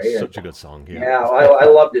great, though. right? Such a good song. Yeah, I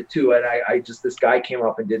loved it too, and I just, this guy came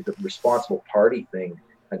up and did the responsible party thing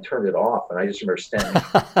and turned it off, and I just remember standing.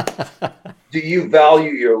 Do you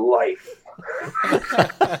value your life?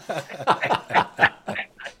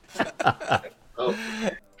 Oh,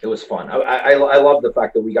 it was fun. I love the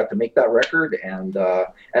fact that we got to make that record, and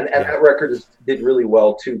that record did really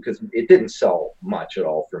well too, because it didn't sell much at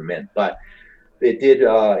all for Mint, but it did,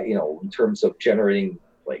 in terms of generating,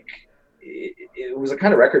 like, it was a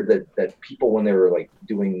kind of record that people, when they were like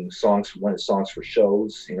doing songs for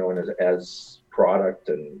shows, and as product,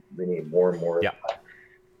 and they need more and more. Yeah.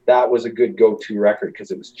 That was a good go-to record because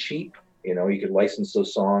it was cheap. You could license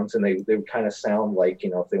those songs, and they would kind of sound like,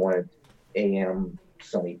 if they wanted AM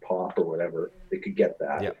sunny pop or whatever, they could get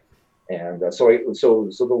that. Yeah. And so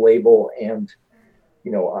the label, and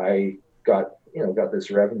I got this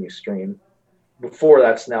revenue stream. Before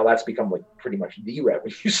that's become like pretty much the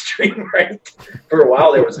revenue stream, right? For a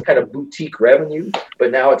while there was a kind of boutique revenue, but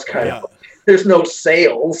now it's kind of, there's no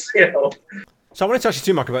sales, So I wanted to talk to you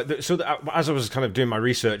too, Mark, about as I was kind of doing my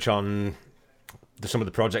research on some of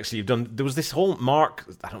the projects that you've done, there was this whole Mark,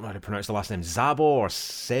 I don't know how to pronounce the last name, Szabo or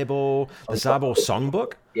Sabo, the Szabo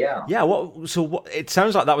songbook. Yeah. Yeah. What? It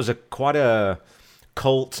sounds like that was quite a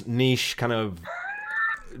cult niche kind of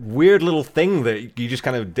weird little thing that you just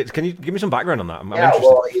kind of did. Can you give me some background on that? I'm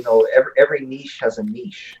interested. Well, every niche has a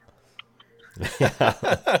niche.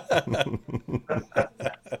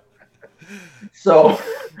 So,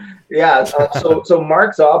 yeah. So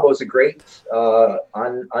Mark Szabo is a great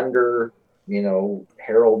under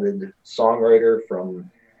heralded songwriter from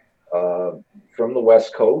the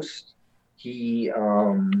West Coast. He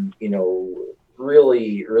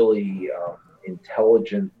really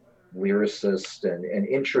intelligent lyricist and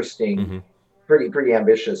interesting, Mm-hmm. pretty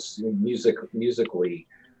ambitious musically.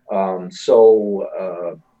 I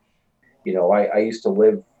used to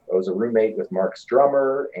live. I was a roommate with Mark's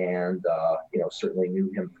drummer, and certainly knew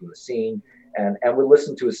him from the scene, and would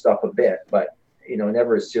listen to his stuff a bit, but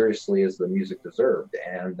never as seriously as the music deserved.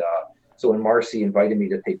 And so when Marcy invited me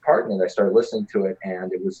to take part in it, I started listening to it,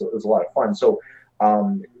 and it was a lot of fun. So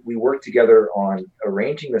we worked together on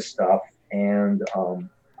arranging this stuff, and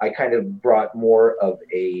I kind of brought more of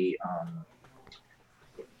a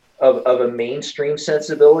mainstream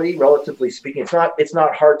sensibility, relatively speaking. It's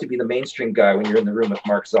not hard to be the mainstream guy when you're in the room with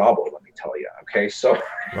Mark Szabo, let me tell you. Okay, so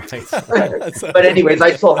Right. but anyways,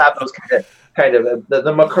 I still have those kind of the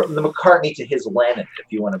McCartney to his Lennon, if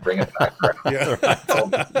you want to bring it back.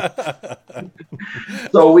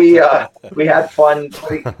 So we had fun,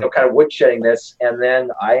 kind of woodshedding this, and then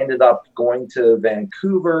I ended up going to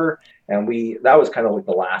Vancouver, and that was kind of like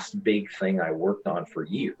the last big thing I worked on for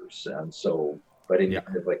years, and so. But in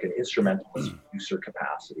kind of like an instrumentalist producer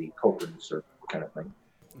capacity, co-producer kind of thing.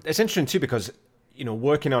 It's interesting too because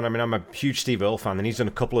working on. I mean, I'm a huge Steve Earle fan, and he's done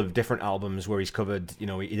a couple of different albums where he's covered. He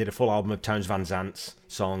did a full album of Townes Van Zant's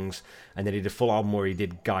songs, and then he did a full album where he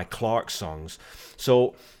did Guy Clark's songs.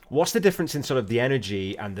 So, what's the difference in sort of the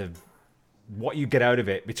energy and what you get out of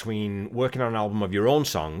it between working on an album of your own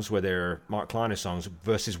songs, where they're Mark Kleiner songs,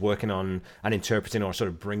 versus working on and interpreting or sort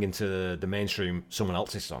of bringing to the mainstream someone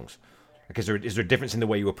else's songs? Like, is there a difference in the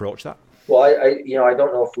way you approach that? Well, I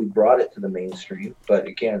don't know if we brought it to the mainstream, but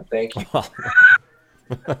again, thank you for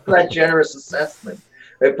that generous assessment.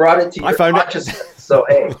 It brought it to your consciousness, so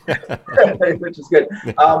hey, which is good.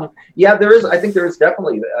 I think there is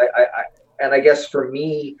definitely. I guess for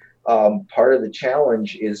me, part of the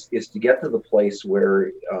challenge is to get to the place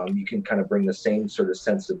where you can kind of bring the same sort of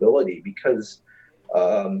sensibility, because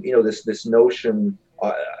this notion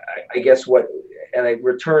I guess and it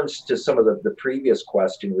returns to some of the previous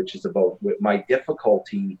question, which is about my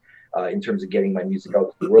difficulty in terms of getting my music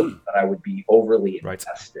out to the world, that I would be overly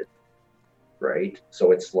invested, right?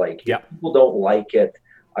 So it's like, if people don't like it,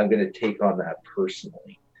 I'm going to take on that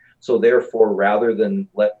personally. So therefore, rather than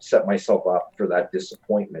set myself up for that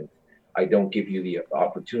disappointment, I don't give you the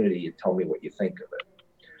opportunity to tell me what you think of it.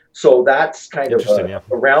 So that's kind of a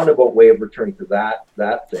roundabout way of returning to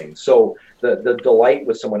that thing. So the delight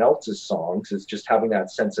with someone else's songs is just having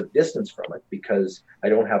that sense of distance from it, because I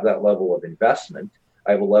don't have that level of investment.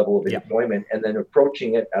 I have a level of enjoyment, and then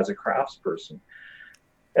approaching it as a craftsperson.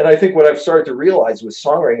 And I think what I've started to realize with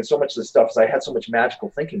songwriting and so much of this stuff is I had so much magical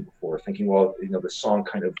thinking before, thinking, well, the song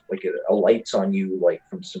kind of like a lights on you, like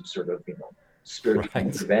from some sort of, spiritual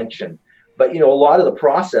intervention. But, a lot of the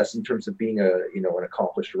process in terms of being an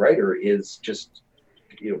accomplished writer is just,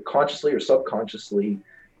 consciously or subconsciously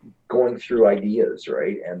going through ideas,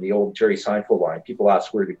 right? And the old Jerry Seinfeld line, people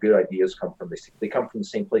ask where do good ideas come from. They come from the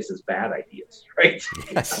same place as bad ideas, right?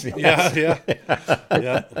 Yes.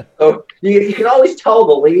 Yeah. So you can always tell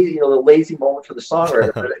the lazy moment for the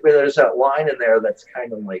songwriter. But there's that line in there that's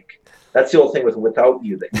kind of like, that's the old thing with Without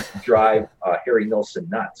You, that you can drive Harry Nilsson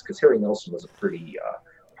nuts, because Harry Nilsson was a pretty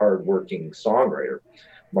hard-working songwriter,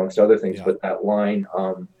 amongst other things. Yeah. But that line,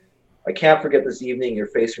 I can't forget this evening, your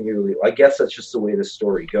face from you. I guess that's just the way the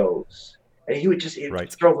story goes. And he would just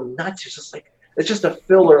drove him nuts. It's just like, it's just a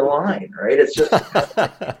filler line, right? It's just,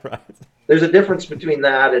 There's a difference between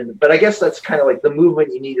that but I guess that's kind of like the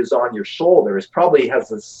movement you need is on your shoulder. It probably has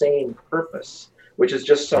the same purpose, which is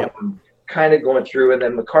just something kind of going through. And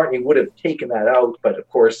then McCartney would have taken that out, but of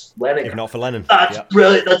course Lennon. If not for Lennon, that's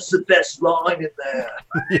brilliant. That's the best line in there.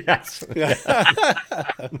 Yes.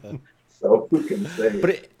 So who can say?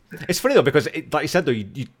 But it's funny though, because like you said though,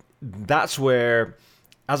 that's where,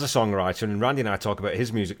 as a songwriter, and Randy and I talk about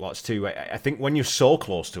his music lots too. I think when you're so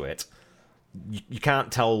close to it, you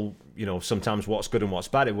can't tell, sometimes what's good and what's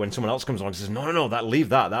bad. When someone else comes along and says, no, leave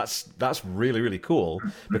that. That's really, really cool,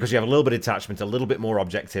 because you have a little bit of attachment, a little bit more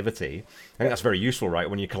objectivity. I think that's very useful, right?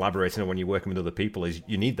 When you're collaborating and when you're working with other people, is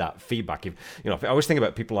you need that feedback. I always think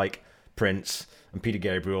about people like Prince and Peter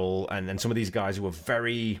Gabriel and some of these guys who are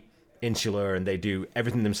very insular and they do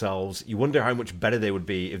everything themselves. You wonder how much better they would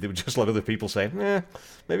be if they would just let other people say,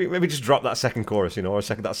 maybe just drop that second chorus, or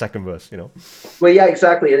that second verse, Well, yeah,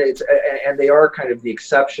 exactly, and they are kind of the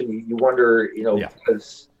exception. You wonder,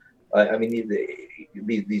 because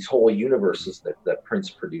these whole universes that Prince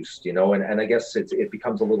produced, and I guess it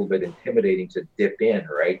becomes a little bit intimidating to dip in,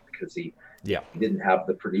 right? Because he didn't have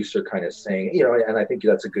the producer kind of saying, and I think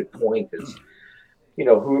that's a good point is.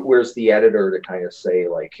 Where's the editor to kind of say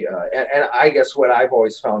like, and I guess what I've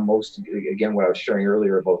always found most, again, what I was sharing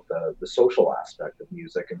earlier about the social aspect of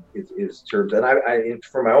music is terms, and I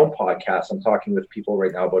for my own podcast, I'm talking with people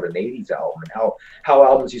right now about an 80s album and how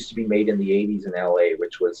albums used to be made in the 80s in LA,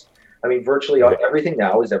 which was, virtually everything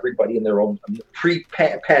now is everybody in their own,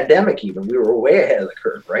 pre-pandemic even, we were way ahead of the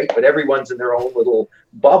curve, right? But everyone's in their own little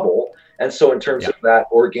bubble. And so in terms of that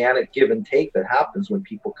organic give and take that happens when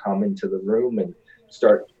people come into the room and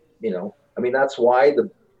start, that's why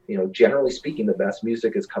generally speaking, the best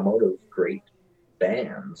music has come out of great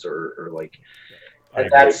bands or like, and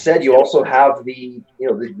that said, you also have the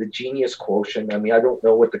genius quotient. I don't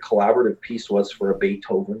know what the collaborative piece was for a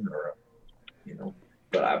Beethoven or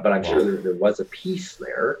but I'm sure there was a piece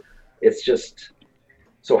there. It's just,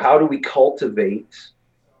 so how do we cultivate,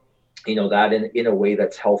 that in a way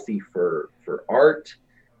that's healthy for art,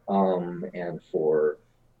 and for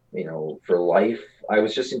life. I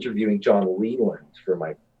was just interviewing John Leland for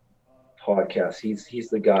my podcast. He's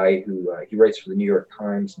the guy who he writes for the New York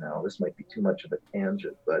Times now. This might be too much of a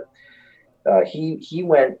tangent, but he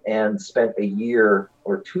went and spent a year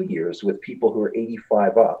or 2 years with people who are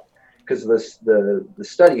 85 up, because the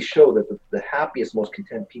studies show that the happiest, most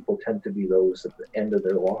content people tend to be those at the end of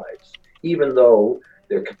their lives, even though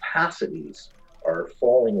their capacities are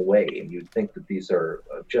falling away. And you'd think that these are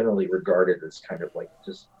generally regarded as kind of like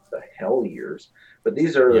just the hell years, but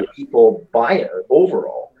these are the people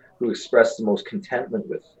overall who express the most contentment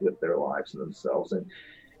with their lives and themselves.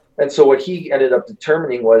 And so what he ended up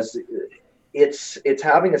determining was it's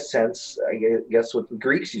having a sense, I guess what the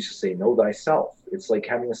Greeks used to say, know thyself. It's like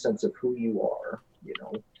having a sense of who you are,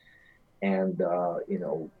 and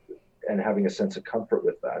and having a sense of comfort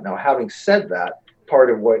with that. Now, having said that, part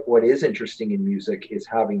of what is interesting in music is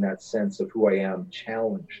having that sense of who I am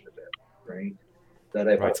challenged a bit, right? That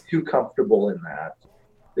if I'm too comfortable in that,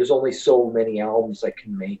 there's only so many albums I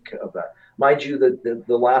can make of that. Mind you,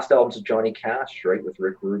 the last albums of Johnny Cash, right, with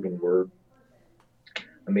Rick Rubin were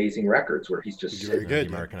Amazing Records, where he's just Very sitting good. The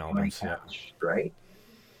American on albums, the yeah. couch, right?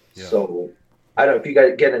 Yeah. So I don't know if you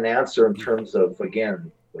guys get an answer in terms of,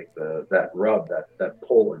 again, like that rub, that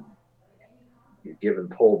pull and give and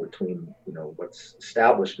pull between, you know, what's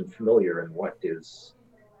established and familiar and what is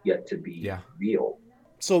yet to be real.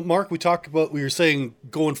 So Mark, we were saying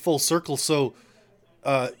going full circle. So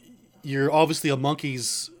you're obviously a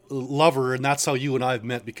Monkees lover, and that's how you and I have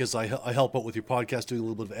met, because I help out with your podcast, doing a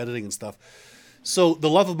little bit of editing and stuff. So the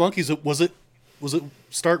love of Monkees, was it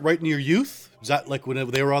start right in your youth? Was that like when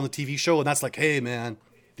they were on the TV show, and that's like, hey man,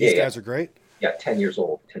 these guys are great? Yeah, 10 years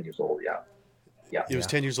old, yeah. It was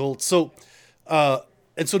 10 years old. So,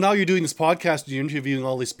 and so now you're doing this podcast, you're interviewing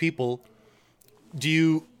all these people.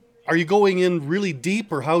 Are you going in really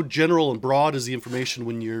deep, or how general and broad is the information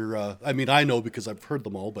when you're, I mean, I know because I've heard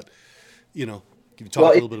them all, but, you know, can you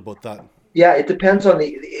talk a little bit about that? Yeah, it depends on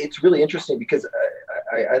it's really interesting because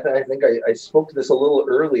I think I spoke to this a little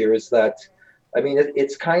earlier, is that, I mean,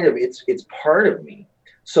 it's kind of, it's part of me.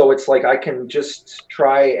 So it's like, I can just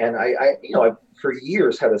try, and I you know, I've for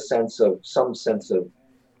years had some sense of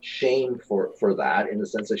shame for that, in the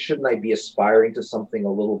sense that shouldn't I be aspiring to something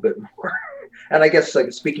a little bit more? And I guess,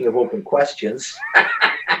 like, speaking of open questions,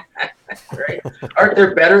 right? Aren't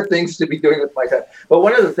there better things to be doing with my time? But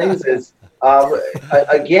one of the things is,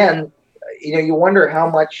 again, you know, you wonder how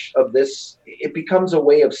much of this, it becomes a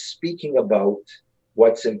way of speaking about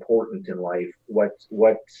what's important in life, what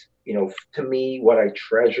you know, to me, what I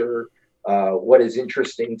treasure, what is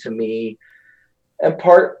interesting to me. And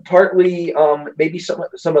partly, maybe some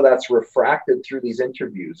of that's refracted through these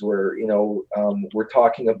interviews where, you know, we're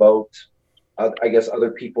talking about, I guess,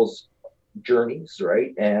 other people's journeys,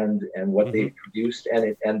 right, and what they've produced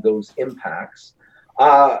and those impacts.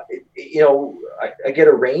 You know, I get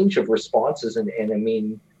a range of responses, and I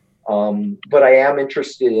mean, but I am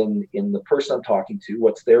interested in the person I'm talking to,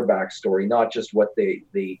 what's their backstory, not just what they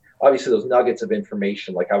obviously those nuggets of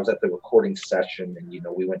information. Like, I was at the recording session, and, you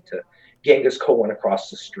know, we went to Genghis Khan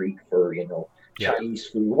across the street for, you know, Chinese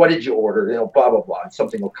food. What did you order? You know, blah blah blah. And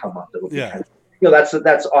something will come up that will be kind of, you know,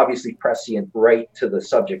 that's obviously prescient right to the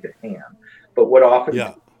subject at hand. But what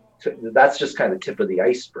often that's just kind of the tip of the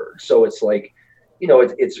iceberg. So it's like, you know,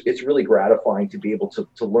 it's really gratifying to be able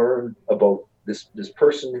to learn about this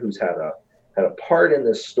person who's had a part in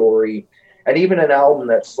this story, and even an album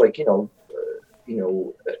that's like, you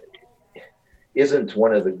know, isn't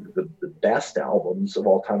one of the best albums of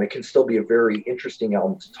all time. It can still be a very interesting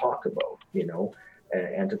album to talk about, you know,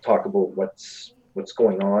 and to talk about what's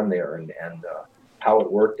going on there, and how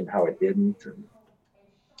it worked and how it didn't. And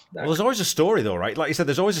well, there's always a story, though, right? Like you said,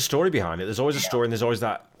 there's always a story behind it. There's always a story, and there's always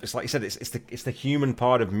that. It's like you said, it's the human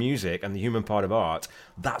part of music and the human part of art.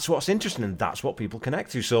 That's what's interesting, and that's what people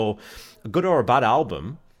connect to. So, a good or a bad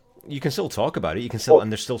album, you can still talk about it. You can still,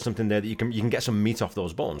 and there's still something there that you can get some meat off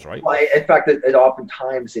those bones, right? Well, in fact, it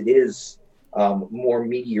oftentimes it is more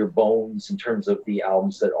meatier bones in terms of the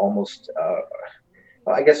albums that almost.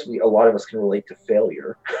 I guess a lot of us can relate to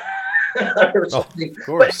failure. Or something. Of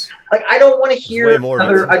course. But, like, I don't want to hear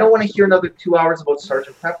another 2 hours about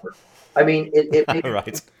Sgt. Pepper. I mean, it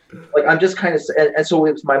right. Like, I'm just kind of, and so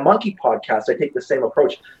with my Monkey podcast, I take the same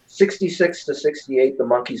approach. 66 to 68, the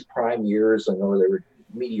Monkees' prime years. I know they were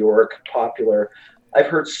meteoric, popular. I've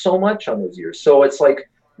heard so much on those years. So it's like,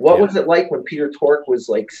 what was it like when Peter Tork was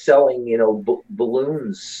like selling, you know,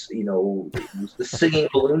 balloons, you know, the singing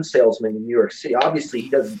balloon salesman in New York City? Obviously,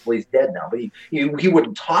 he's dead now, but he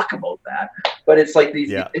wouldn't talk about that. But it's like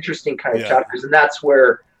these interesting kind of chapters, and that's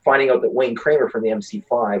where finding out that Wayne Kramer from the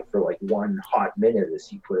MC5 for like one hot minute, as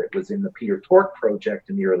he put it, was in the Peter Tork project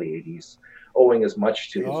in the early 80s, owing as much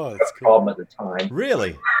to his problem at the time.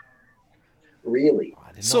 Really?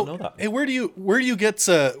 I did not know that. Hey, where do you get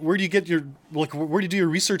your, like, where do you do your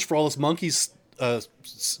research for all this Monkees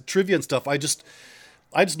trivia and stuff? I just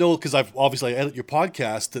know, because I edit your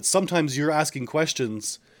podcast, that sometimes you're asking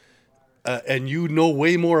questions and you know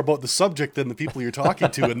way more about the subject than the people you're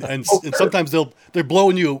talking to, and sometimes they're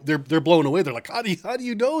blowing away. They're like, how do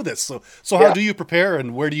you know this? So how do you prepare,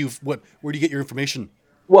 and where do you get your information?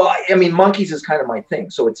 Well, I mean, Monkees is kind of my thing,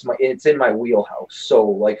 so it's in my wheelhouse. So,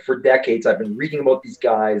 like, for decades, I've been reading about these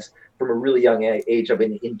guys from a really young age. I've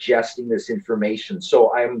been ingesting this information,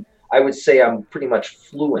 so I would say I'm pretty much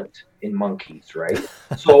fluent in Monkees, right?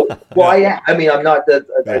 So, I mean, I'm not that.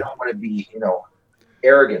 I don't want to be, you know,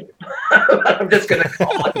 arrogant. I'm just gonna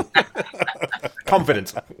call it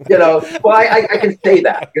confident. You know, well, I can say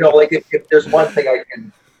that. You know, like, if there's one thing I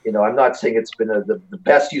can. You know, I'm not saying it's been the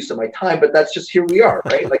best use of my time, but that's just, here we are,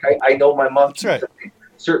 right? Like, I know my Monkees, right.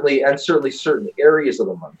 certainly certain areas of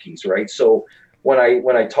the Monkees, right? So when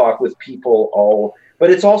I talk with people, but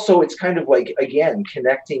it's kind of like, again,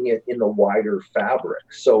 connecting it in the wider fabric.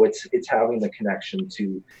 So it's having the connection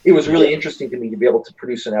to, it was really interesting to me to be able to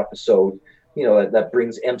produce an episode, that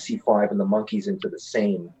brings MC5 and the Monkees into the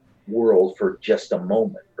same world for just a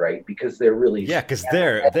moment, right? Because they're really, because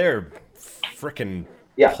they're freaking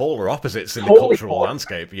polar opposites in the Totally cultural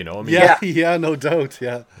landscape, I mean, yeah, no doubt,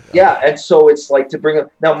 yeah. And so it's like to bring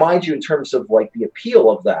up, now mind you, in terms of like the appeal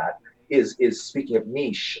of that is speaking of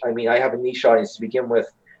niche. I mean, I have a niche audience to begin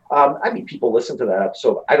with. People listen to that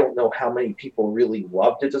episode. I don't know how many people really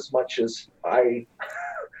loved it as much as I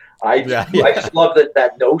just love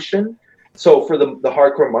that notion. So for the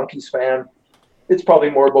hardcore Monkees fan, it's probably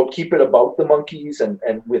more about keep it about the Monkees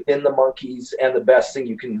and within the Monkees, and the best thing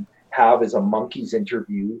you can have is a Monkees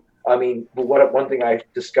interview. I mean, but one thing I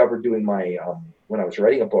discovered doing my when I was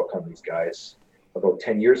writing a book on these guys about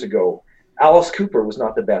 10 years ago, Alice Cooper was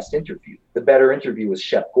not the best interview. The better interview was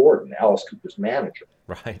Shep Gordon, Alice Cooper's manager.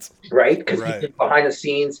 Right? Because behind the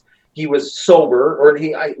scenes, he was sober, or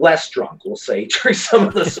less drunk, we'll say, during some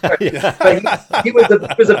of the stories. But he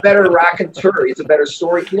was a better raconteur. He's a better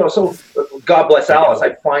story. So God bless Alice.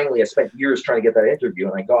 I spent years trying to get that interview,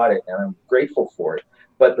 and I got it, and I'm grateful for it.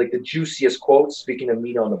 But like the juiciest quotes, speaking of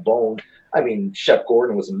meat on the bone, I mean, Shep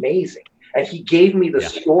Gordon was amazing. And he gave me the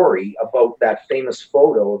story about that famous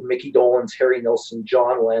photo of Mickey Dolenz, Harry Nilsson,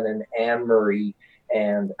 John Lennon, Anne Murray,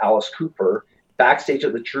 and Alice Cooper backstage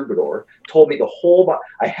at the Troubadour. Told me the whole.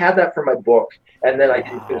 I had that for my book, and then I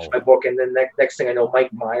didn't finish my book. And then next thing I know,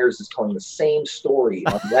 Mike Myers is telling the same story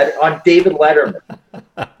on David Letterman,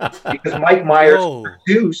 because Mike Myers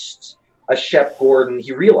produced a Shep Gordon.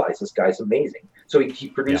 He realized this guy's amazing, so he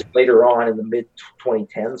produced later on in the mid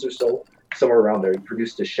 2010s or so. Somewhere around there, he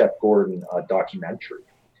produced a Shep Gordon documentary,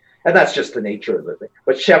 and that's just the nature of the thing.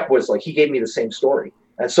 But Shep was like, he gave me the same story,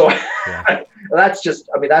 and so that's just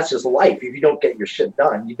life. If you don't get your shit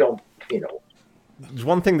done, you don't, There's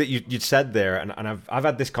one thing that you said there, and I've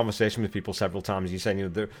had this conversation with people several times. You're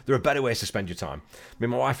saying, there are better ways to spend your time. I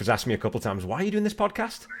mean, my wife has asked me a couple of times, why are you doing this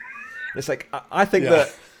podcast? And it's like, I think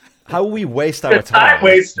that how we waste our time,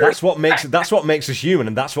 that's what makes us human,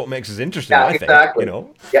 and that's what makes us interesting. I think,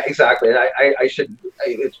 Yeah, exactly. And I should.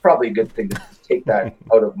 It's probably a good thing to take that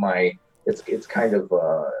out of my. It's kind of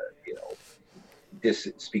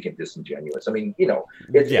speaking disingenuous. I mean,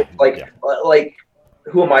 it's like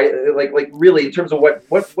who am I? Like really, in terms of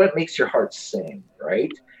what makes your heart sing,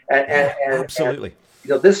 right? And absolutely.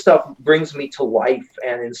 And, this stuff brings me to life,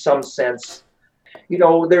 and in some sense,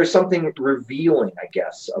 there's something revealing, I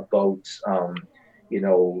guess, about,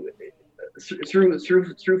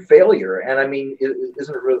 through failure. And I mean,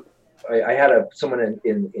 isn't it really, I had someone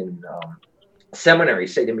in seminary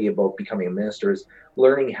say to me about becoming a minister is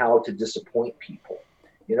learning how to disappoint people.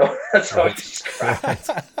 That's how it's described. That's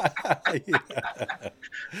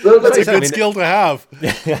a good skill to have.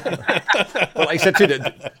 Well, like I said too,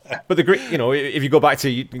 but the Greek, if you go back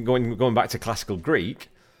to going back to classical Greek,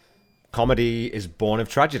 comedy is born of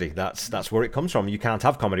tragedy. That's where it comes from. You can't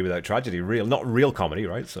have comedy without tragedy. Not real comedy,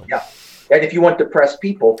 right? So and if you want depressed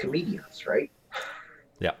people, comedians, right?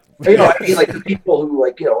 Yeah. I mean, like the people who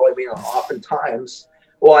oftentimes.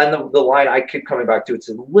 Well, and the line I keep coming back to, it's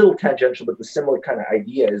a little tangential, but the similar kind of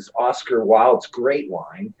idea is Oscar Wilde's great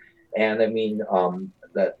line, and I mean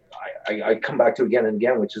that I come back to again and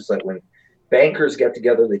again, which is that when bankers get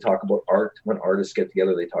together, they talk about art. When artists get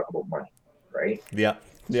together, they talk about money, right? Yeah.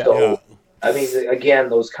 So, I mean, again,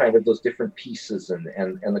 those different pieces and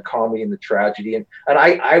the comedy and the tragedy. And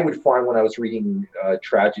I would find when I was reading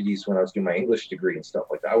tragedies, when I was doing my English degree and stuff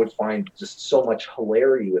like that, I would find just so much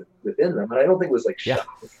hilarity within them. And I don't think it was like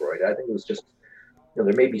Schadenfreude. I think it was just, there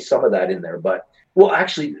may be some of that in there. But, well,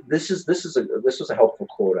 actually, this was a helpful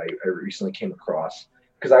quote I recently came across,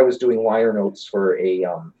 because I was doing liner notes for a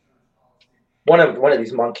one of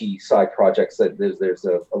these monkey side projects that there's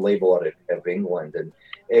a label out of England, and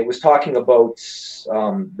it was talking about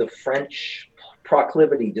the French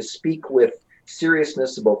proclivity to speak with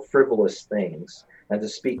seriousness about frivolous things and to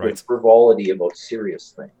speak with frivolity about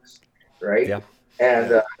serious things, right? Yeah.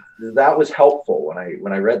 And that was helpful when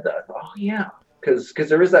I read that. Oh yeah, because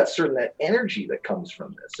there is that energy that comes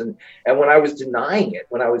from this, and when I was denying it,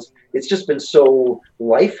 it's just been so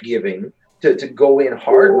life-giving to go in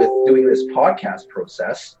hard with doing this podcast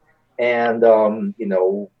process, and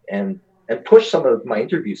and push some of my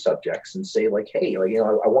interview subjects and say like, hey, I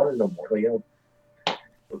want to know more.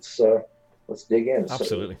 Let's dig in.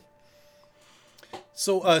 Absolutely.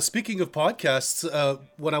 So speaking of podcasts,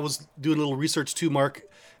 when I was doing a little research too, Mark,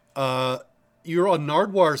 you're on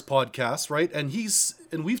Nardwar's podcast, right?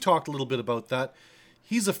 And we've talked a little bit about that.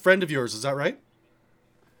 He's a friend of yours, is that right?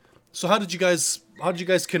 So how did you guys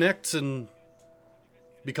connect and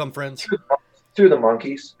become friends? Through the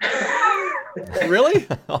Monkees. Really?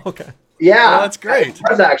 Okay. Yeah, Oh, that's great. It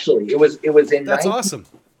was actually. It was in That's awesome.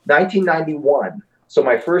 1991. So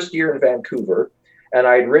my first year in Vancouver, and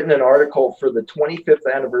I had written an article for the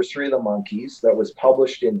 25th anniversary of the Monkees that was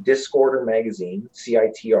published in Discorder magazine,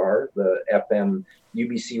 CITR, the FM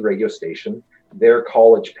UBC radio station, their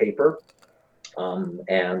college paper.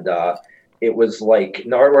 And it was like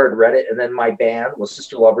Nardwuar had read it, and then my band was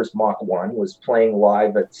Sister Lovers Mach 1 was playing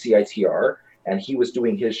live at CITR, and he was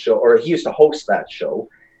doing his show, or he used to host that show.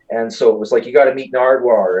 And so it was like, you got to meet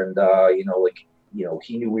Nardwuar, and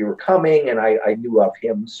he knew we were coming, and I knew of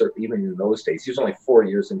him even in those days. He was only 4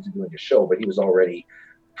 years into doing a show, but he was already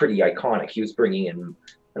pretty iconic. He was bringing in,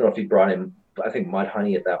 I don't know if he brought in, I think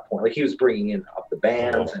Mudhoney at that point. Like, he was bringing in up the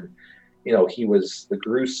bands, and he was the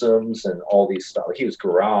Gruesomes and all these stuff. Like, he was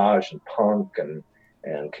garage and punk and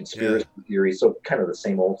conspiracy theory. So kind of the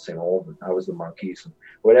same old. And I was the Monkees and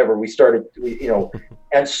whatever. We started,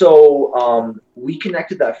 and so we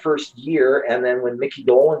connected that first year. And then when Mickey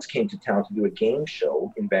Dolenz came to town to do a game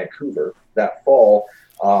show in Vancouver that fall,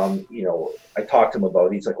 I talked to him about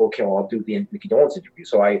it. He's like, okay, well, I'll do the Mickey Dolenz interview.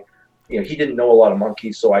 So he didn't know a lot of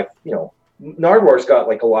Monkees. So Nardwuar's got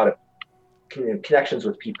like a lot of connections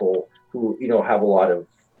with people who, have a lot of,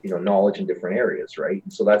 knowledge in different areas, right?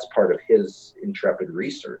 And so that's part of his intrepid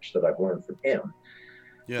research that I've learned from him.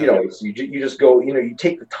 Yeah. You just go, you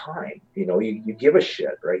take the time, you give a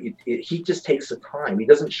shit, right? He just takes the time. He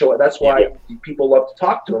doesn't show it. That's why people love to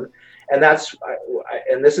talk to him. And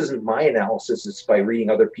and this isn't my analysis. It's by reading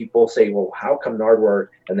other people say, well, how come Nardwuar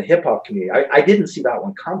and the hip hop community, I didn't see that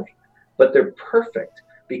one coming, but they're perfect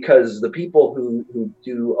because the people who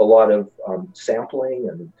do a lot of sampling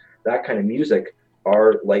and that kind of music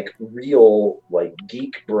are like real, like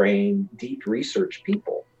geek brain, deep research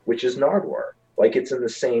people, which is Nardwuar. Like, it's in the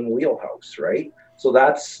same wheelhouse, right? So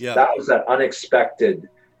that was that unexpected,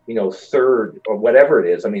 third or whatever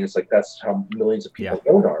it is. I mean, it's like, that's how millions of people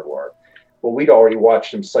know Nardwuar. Well, we'd already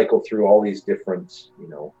watched him cycle through all these different,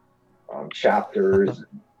 chapters,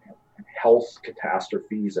 and health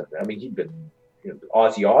catastrophes. And I mean, he'd been,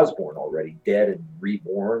 Ozzy Osbourne already dead and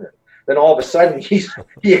reborn. And then all of a sudden he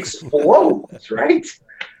explodes, right?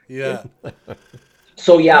 Yeah.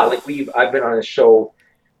 So I've been on his show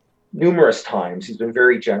numerous times. He's been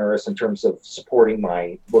very generous in terms of supporting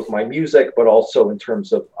both my music, but also in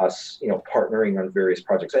terms of us, partnering on various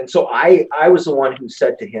projects. And so I was the one who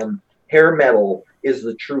said to him, hair metal is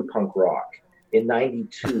the true punk rock. In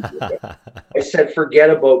 92, I said, forget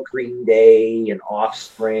about Green Day and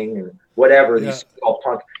Offspring and whatever these all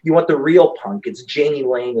punk. You want the real punk? It's Janie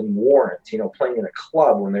Lane and Warrant, playing in a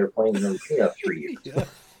club when they were playing in Arena 3 years.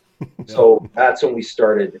 So that's when we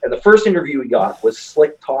started. And the first interview we got was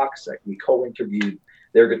Slick Toxic. We co-interviewed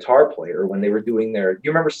their guitar player when they were doing their. Do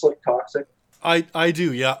you remember Slick Toxic? I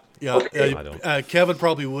do, yeah. Okay. I don't. Kevin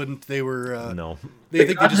probably wouldn't. They were no. They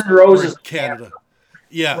think they Guns just N' Roses were in Canada.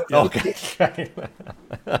 Yeah. Okay.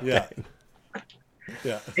 Yeah.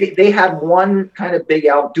 Yeah. They had one kind of big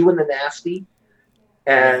album, Doing the Nasty,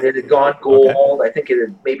 and it had gone gold. Okay. I think it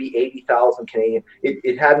had maybe 80,000 Canadian.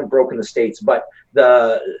 It hadn't broken the States, but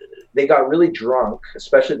they got really drunk,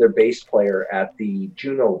 especially their bass player at the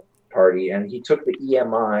Juno party, and he took the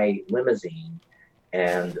EMI limousine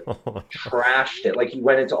and trashed it. Like, he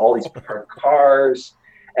went into all these parked cars.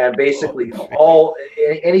 And basically,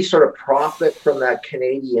 any sort of profit from that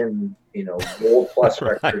Canadian, Gold Plus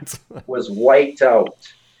record was wiped out,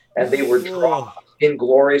 and they were dropped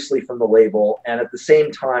ingloriously from the label. And at the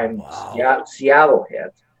same time, Seattle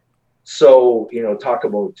hit. So talk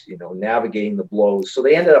about navigating the blows. So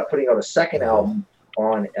they ended up putting out a second album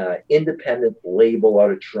on an independent label out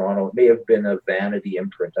of Toronto. It may have been a Vanity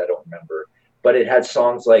imprint, I don't remember, but it had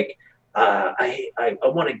songs like. I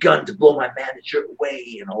want a gun to blow my manager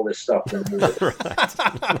away and all this stuff. So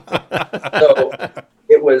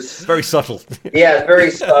it was very subtle. Yeah,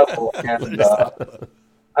 very subtle. And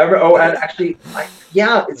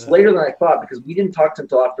it's later than I thought, because we didn't talk to him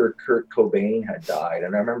until after Kurt Cobain had died.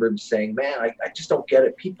 And I remember him saying, man, I just don't get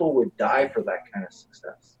it. People would die for that kind of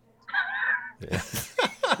success.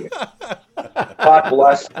 God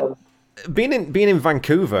bless them. Being in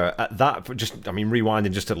Vancouver at that,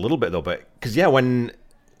 rewinding just a little bit though, but because when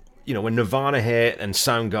Nirvana hit and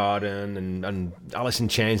Soundgarden and Alice in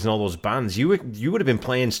Chains and all those bands, you would have been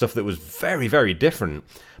playing stuff that was very, very different,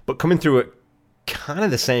 but coming through at kind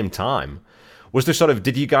of the same time. Was there sort of,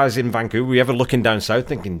 did you guys in Vancouver, were you ever looking down south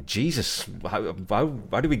thinking, Jesus, how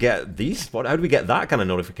do we get these? How do we get that kind of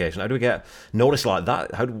notification? How do we get notice like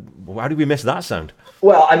that? How do we miss that sound?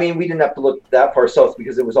 Well, I mean, we didn't have to look that far south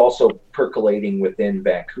because it was also percolating within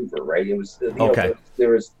Vancouver, right? It was, Okay.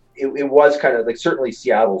 It was kind of like, certainly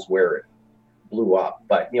Seattle's where it blew up,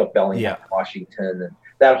 but, Bellingham, Washington, and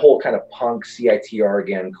that whole kind of punk CITR,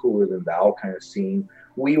 again, cooler than thou kind of scene.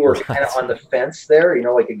 We were kind of on the fence there,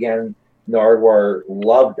 like, again, Nardwuar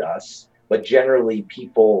loved us, but generally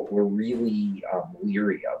people were really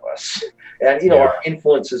leery of us. And, our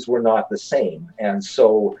influences were not the same. And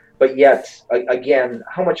so, but yet, again,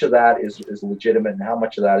 how much of that is legitimate and how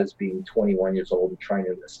much of that is being 21 years old and trying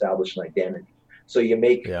to establish an identity? So you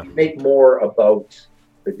make more about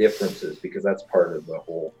the differences because that's part of the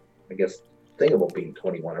whole, I guess, thing about being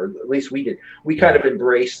 21, or at least we did. We kind of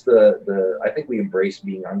embraced I think we embraced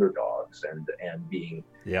being underdogs and being,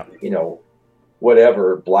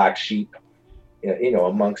 whatever, black sheep,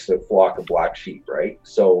 amongst a flock of black sheep, right?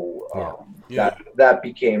 So that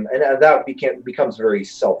becomes very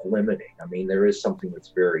self-limiting. I mean, there is something that's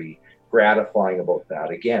very gratifying about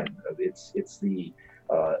that. Again, it's the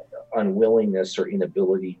unwillingness or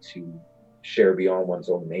inability to share beyond one's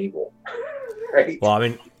own navel, right? Well, I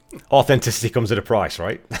mean, authenticity comes at a price,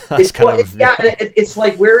 right? It's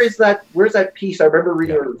like, where's that piece? I remember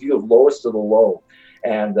reading a review of Lowest of the Low,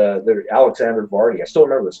 and Alexander Vardy, I still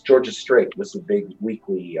remember this, Georgia Strait was the big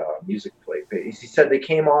weekly music play. He said they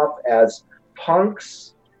came off as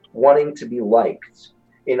punks wanting to be liked.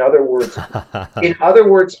 In other words,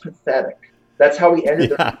 pathetic. That's how he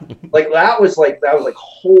ended it. Like that was like,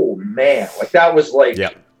 oh man, like that was like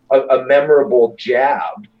a memorable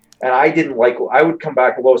jab. And I would come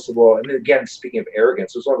back to Lowest of the Low. And then again, speaking of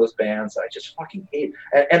arrogance, it was one of those bands I just fucking hate.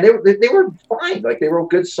 And they were fine. Like they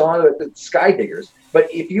wrote good songs, the Sky Diggers. But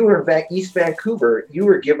if you were in East Vancouver, you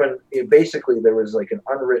were given, basically there was like an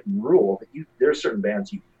unwritten rule that there are certain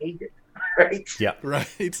bands you hated. Right. Yeah. Right.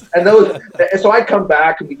 And so I'd come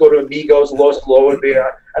back and we go to Amigos, Lowest Low, and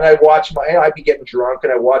I'd be getting drunk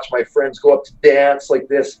and I watch my friends go up to dance like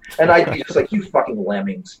this, and I'd be just like, you fucking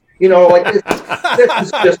lemmings, like this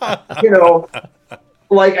is just,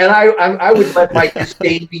 like, and I would let my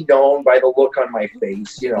disdain be known by the look on my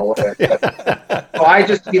face, So I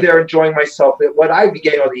just be there enjoying myself. What I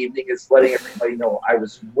began on the evening is letting everybody know I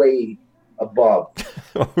was way above.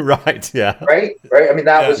 Right. Yeah. Right. I mean,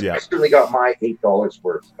 that was, I certainly got my $8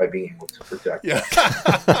 worth by being able to protect that.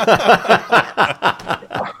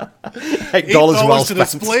 $8 well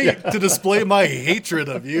spent. To display my hatred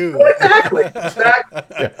of you. Exactly.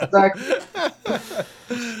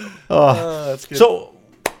 That's good. So,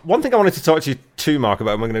 one thing I wanted to talk to you too, Mark,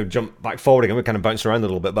 about, and we're going to jump back forward again, we're kind of bouncing around a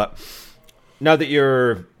little bit, but now that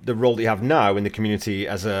you're the role that you have now in the community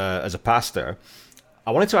as a pastor, I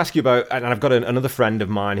wanted to ask you about, and I've got another friend of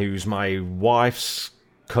mine who's my wife's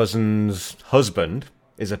cousin's husband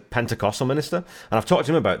is a Pentecostal minister, and I've talked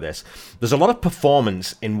to him about this. There's a lot of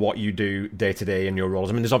performance in what you do day to day in your roles.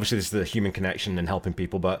 I mean, there's obviously the human connection and helping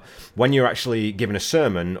people, but when you're actually giving a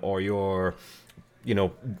sermon or you're,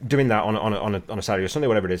 doing that on a Saturday or Sunday,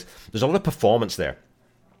 whatever it is, there's a lot of performance there.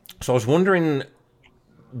 So I was wondering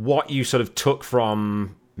what you sort of took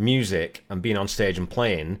from music and being on stage and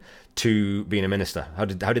playing to being a minister. How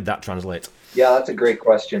did that translate? Yeah, that's a great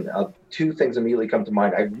question. Two things immediately come to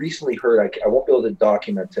mind. I recently heard, I won't be able to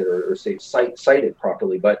document it or cite it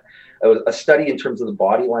properly, but a study in terms of the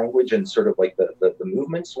body language and sort of like the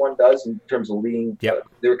movements one does in terms of leading. Yep.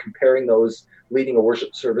 They were comparing those leading a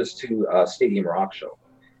worship service to a stadium rock show.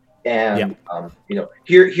 And,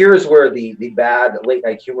 here is where the bad late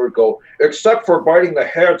night humor would go, except for biting the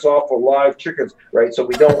heads off of live chickens, right? So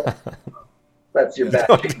we don't, that's your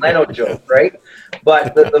bad Leno joke, right?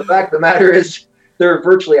 But the fact of the matter is they're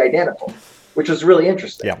virtually identical, which was really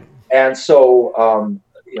interesting. Yeah. And so,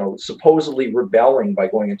 supposedly rebelling by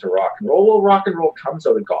going into rock and roll. Well, rock and roll comes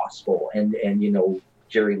out of gospel and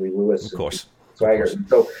Jerry Lee Lewis. Of course. Swagger. And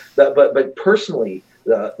so, but personally,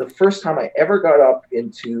 the first time I ever got up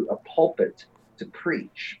into a pulpit to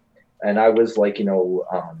preach, and I was like,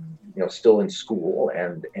 still in school,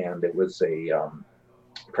 and it was a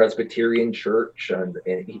Presbyterian church and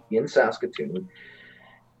in Saskatoon,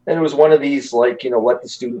 and it was one of these let the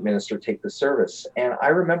student minister take the service. And I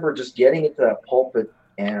remember just getting into that pulpit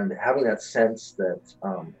and having that sense that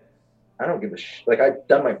I don't give a shit. Like, I've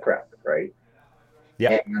done my prep, right?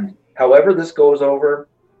 Yeah. And however this goes over,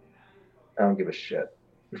 I don't give a shit.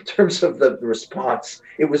 In terms of the response,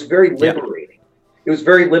 it was very liberating. Yeah. It was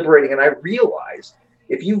very liberating. And I realized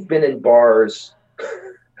if you've been in bars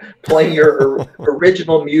playing your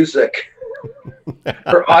original music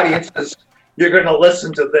for audiences you're going to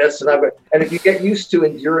listen to this. And if you get used to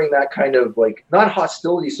enduring that kind of like, not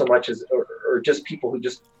hostility so much as, or just people who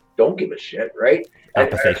just don't give a shit, right?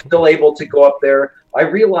 And are still able to go up there. I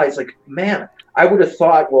realized, like, man, I would have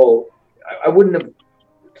thought, well, I wouldn't have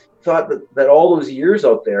thought that all those years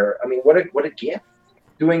out there, I mean, what a gift.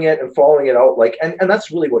 Doing it and following it out, like, and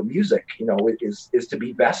that's really what music, you know, is to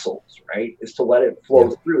be vessels, right? Is to let it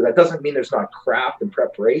flow through. That doesn't mean there's not craft and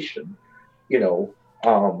preparation, you know.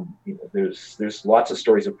 There's lots of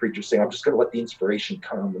stories of preachers saying, I'm just going to let the inspiration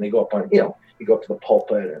come, and they go up on, you know, you go up to the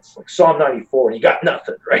pulpit and it's like Psalm 94 and you got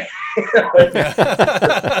nothing, right?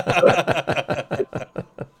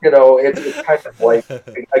 You know, it's kind of like,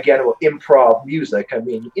 again, improv music. I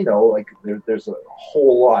mean, you know, like there's a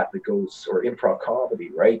whole lot that goes, or improv comedy,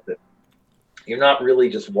 right? That you're not really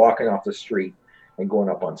just walking off the street and going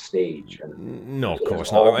up on stage. And no, of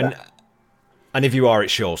course not. And if you are, it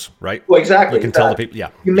shows, right? Well, exactly. You can tell the people,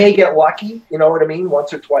 You may get lucky, you know what I mean?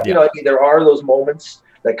 Once or twice. You know, I mean, there are those moments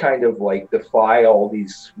that kind of like defy all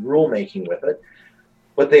these rulemaking with it.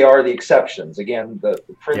 But they are the exceptions. Again, the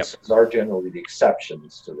principles are generally the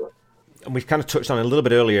exceptions to the. And we've kind of touched on it a little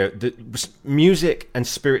bit earlier. Music and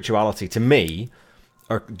spirituality, to me,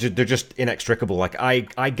 they're just inextricable. Like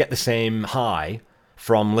I get the same high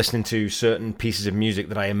from listening to certain pieces of music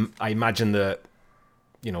that I imagine that,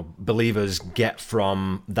 you know, believers get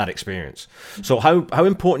from that experience. So how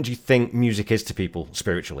important do you think music is to people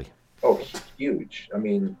spiritually? Oh, huge. I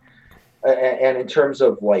mean, and in terms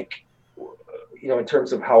of like, you know, in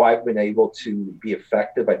terms of how I've been able to be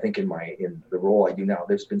effective, I think in the role I do now,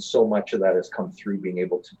 there's been so much of that has come through being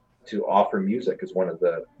able to offer music as one of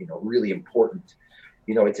the, you know, really important,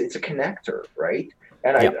 you know, it's a connector, right?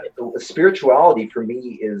 And spirituality for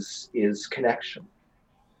me is connection.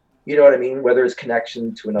 You know what I mean? Whether it's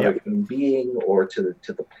connection to another human being or to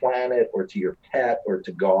the planet or to your pet or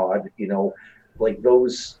to God, you know, like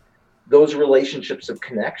those relationships of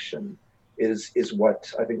connection is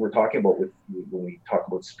what I think we're talking about when we talk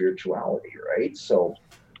about spirituality, right? So,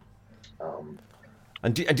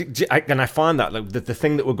 and I find that like the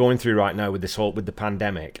thing that we're going through right now with the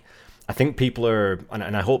pandemic, I think people are,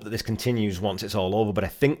 and I hope that this continues once it's all over, but I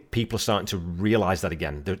think people are starting to realize that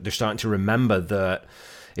again. They're starting to remember that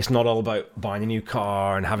it's not all about buying a new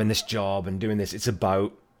car and having this job and doing this. It's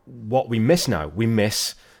about what we miss now. We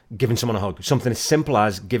miss giving someone a hug. Something as simple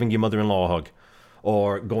as giving your mother-in-law a hug,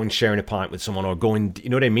 or going sharing a pint with someone, or going, you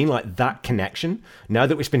know what I mean? Like that connection. Now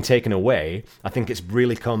that it's been taken away, I think it's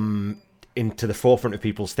really come into the forefront of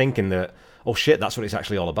people's thinking that, oh shit, that's what it's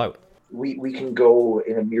actually all about. We can go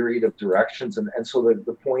in a myriad of directions. And so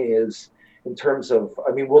the point is, in terms of,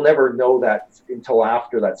 I mean, we'll never know that until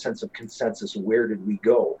after that sense of consensus, where did we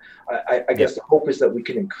go? I guess the hope is that we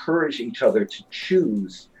can encourage each other to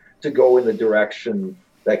choose to go in the direction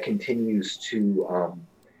that continues to,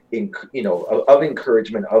 you know, of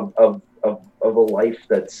encouragement, of a life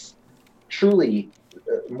that's truly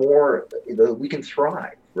more, we can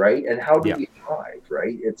thrive, right? And how do we thrive,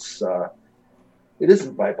 right? It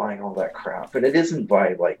isn't by buying all that crap, and it isn't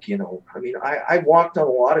by like, you know, I mean, I walked on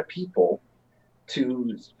a lot of people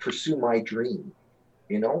to pursue my dream,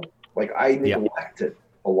 you know, like I neglected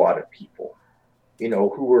a lot of people, you know,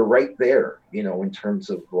 who were right there, you know, in terms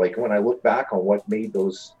of like, when I look back on what made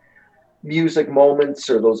those music moments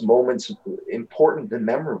or those moments important and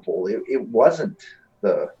memorable, it wasn't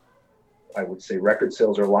I would say record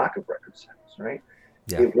sales or lack of record sales, right?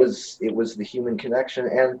 It was the human connection.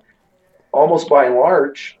 And almost by and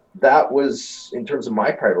large, that was, in terms of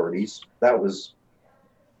my priorities, that was,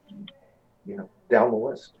 you know, down the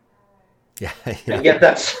list. And yet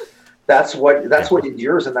that's what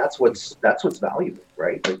endures, and that's what's valuable,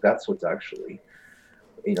 right? Like that's what's actually,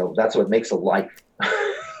 you know, that's what makes a life.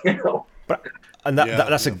 You know.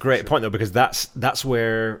 That's a great point though, because that's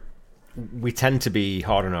where we tend to be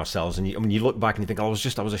hard on ourselves, and you look back and you think, I was a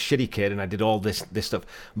shitty kid and I did all this stuff.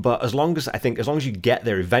 But as long as you get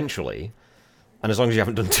there eventually, and as long as you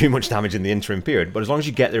haven't done too much damage in the interim period, but as long as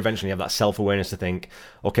you get there eventually, you have that self-awareness to think,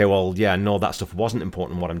 okay, well, yeah, no, that stuff wasn't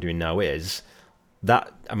important. What I'm doing now is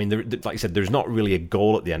that. I mean, like you said, there's not really a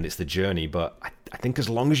goal at the end; it's the journey. But I think as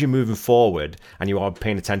long as you're moving forward and you are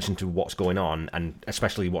paying attention to what's going on, and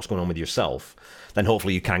especially what's going on with yourself, then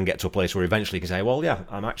hopefully you can get to a place where eventually you can say, well, yeah,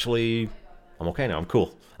 I'm okay now. I'm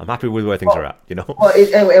cool. I'm happy with where things are at, you know? Well,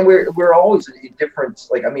 and we're always in different,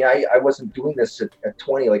 like, I mean, I wasn't doing this at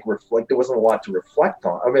 20, like there wasn't a lot to reflect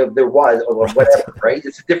on. I mean, there was, whatever, right?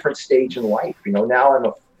 It's a different stage in life, you know? Now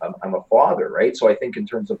I'm a father, right? So I think in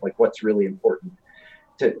terms of like what's really important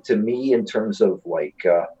to me in terms of like,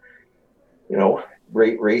 you know,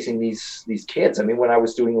 raising these kids. I mean, when I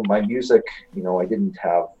was doing my music, you know, I didn't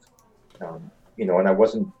have And I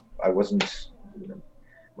wasn't,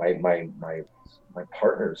 my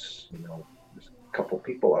partners, there's a couple of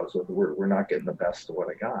people I was with, we're not getting the best of what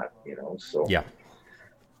I got, so. Yeah.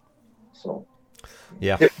 So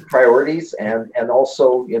Yeah. different priorities and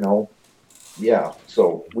also,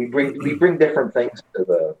 so we bring different things to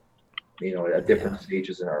the, at different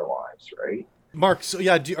stages in our lives, right? Mark, so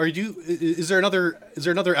yeah, is there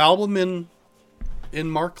another album in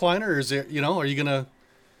Mark Kleiner, or is there, are you gonna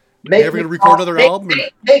ever gonna record another album?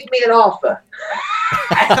 Make me an offer.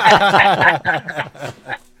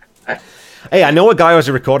 Hey, I know a guy who has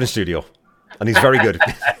a recording studio, and he's very good.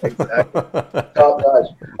 Exactly. Top notch.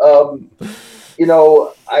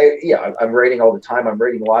 I'm writing all the time. I'm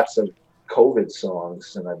writing lots of COVID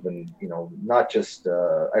songs, and I've been, not just.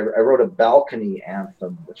 I wrote a balcony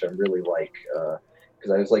anthem, which I really like,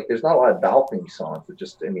 because I was like, there's not a lot of balcony songs that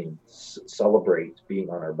just, celebrate being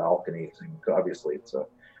on our balcony. Obviously, it's a.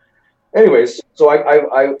 Anyways, so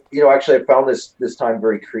I actually I found this time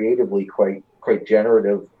very creatively quite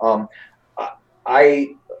generative.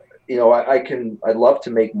 I'd love to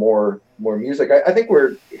make more music. I think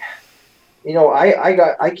we're,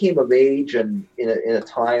 I came of age and in a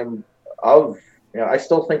time of, I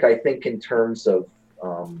think in terms of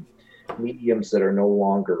mediums that are no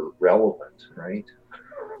longer relevant, right?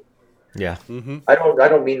 Yeah. Mm-hmm. I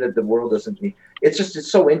don't mean that the world doesn't mean. It's just,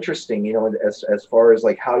 it's so interesting, as far as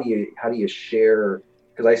like how do you share,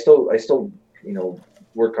 because I still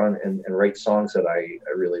work on and write songs that I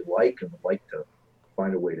really like and would like to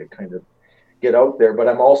find a way to kind of get out there. But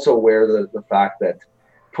I'm also aware of the fact that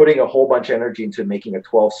putting a whole bunch of energy into making a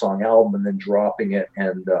 12-song album and then dropping it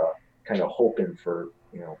and kind of hoping for,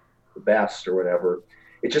 the best or whatever,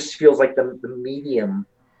 it just feels like the medium,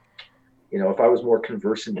 if I was more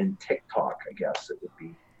conversant in TikTok, I guess it would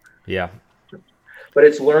be. Yeah. But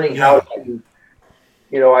it's learning how to,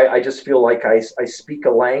 I just feel like I speak a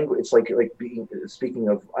language. It's like speaking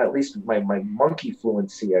of, at least my monkey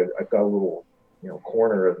fluency, I've got a little,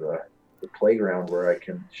 corner of the playground where I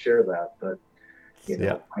can share that. But,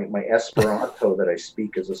 my Esperanto that I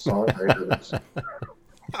speak as a songwriter is...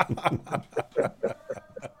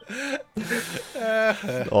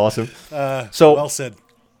 Awesome. So well said.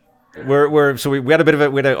 We had a bit of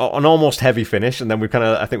an almost heavy finish, and then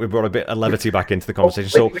I think we brought a bit of levity back into the conversation.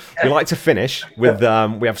 So we like to finish with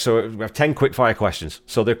we have 10 quick fire questions.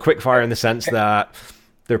 So they're quick fire in the sense that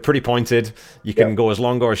they're pretty pointed. You can go as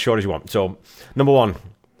long or as short as you want. So number 1,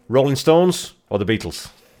 Rolling Stones or the Beatles?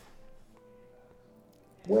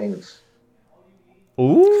 Wings.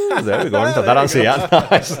 Ooh, there we go. That answer, yeah.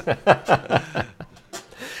 Nice.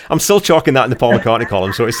 I'm still chalking that in the Paul McCartney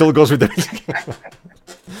column, so it still goes with the...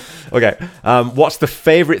 Okay. What's the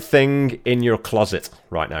favorite thing in your closet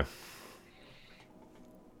right now?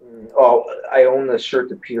 Oh, I own the shirt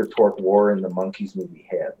that Peter Tork wore in the Monkees movie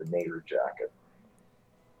Head, the Nader jacket.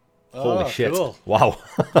 Holy shit. Cool. Wow.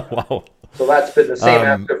 Wow. So that's been the same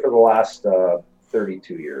answer for the last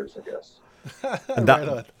 32 years, I guess.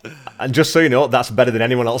 And just so you know, that's better than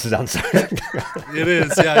anyone else's answer. It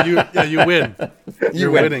is. Yeah, you win.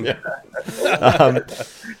 You're winning. Yeah.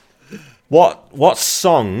 What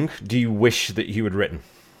song do you wish that you had written?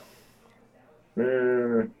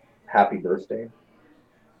 Happy Birthday.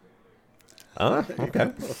 Ah,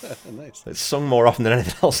 okay. Nice. It's sung more often than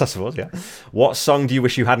anything else, I suppose, yeah. What song do you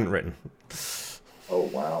wish you hadn't written? Oh,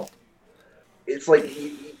 wow. It's like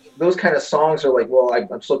those kind of songs are like, well,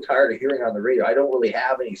 I'm so tired of hearing on the radio. I don't really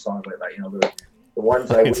have any songs like that. The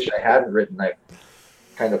ones I wish I hadn't written, I've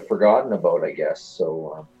kind of forgotten about, I guess.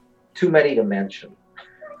 So too many to mention.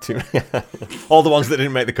 All the ones that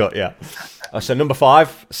didn't make the cut, yeah. So number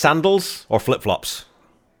 5, sandals or flip-flops?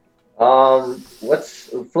 What's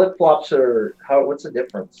flip-flops are, what's the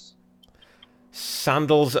difference?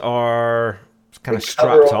 Sandals are kind of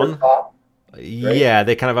strapped on. Top, right? Yeah,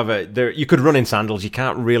 they kind of have you could run in sandals, you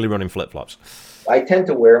can't really run in flip-flops. I tend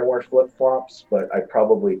to wear more flip-flops, but I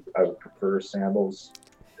would prefer sandals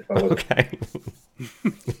if I was. Okay.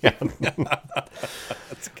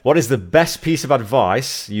 What is the best piece of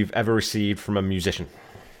advice you've ever received from a musician?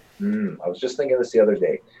 I was just thinking this the other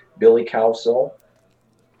day. Billy Cowsill.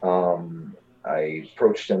 I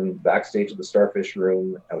approached him backstage at the Starfish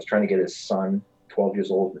Room. I was trying to get his son, 12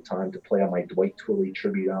 years old at the time, to play on my Dwight Twilley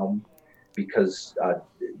tribute album because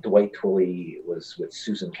Dwight Twilley was with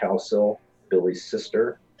Susan Cowsill, Billy's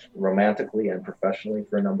sister, romantically and professionally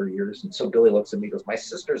for a number of years. And so Billy looks at me and goes, "My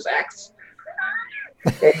sister's ex."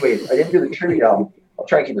 Anyways, I didn't do the tribute album. I'll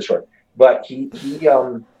try and keep it short. But he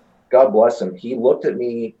God bless him, he looked at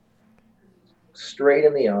me straight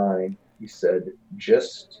in the eye. He said,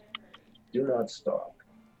 "Just do not stop.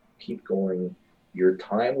 Keep going Your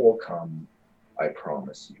time will come, I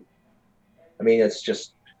promise you. I mean, it's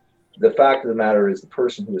just, the fact of the matter is the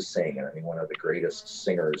person who was saying it, I mean, one of the greatest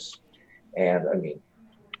singers. And I mean,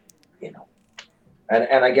 you know,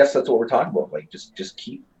 and I guess that's what we're talking about. Like, just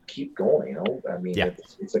keep going, you know? I mean,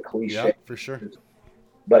 it's a cliche. Yeah, for sure.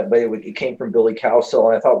 But it came from Billy Cowsill,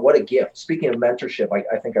 and I thought, what a gift. Speaking of mentorship,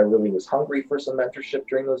 I think I really was hungry for some mentorship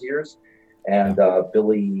during those years. And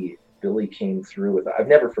Billy came through with it. I've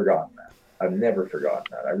never forgotten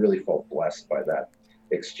that. I really felt blessed by that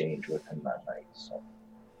exchange with him that night. So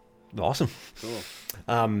awesome. Cool.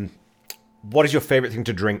 What is your favorite thing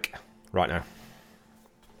to drink right now?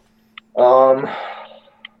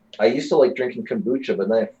 I used to like drinking kombucha, but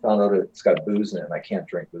then I found out it's got booze in it, and I can't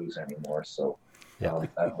drink booze anymore. So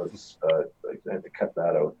that was I had to cut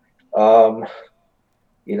that out.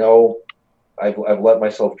 You know, I've let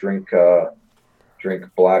myself drink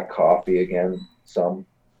black coffee again some.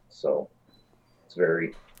 So it's a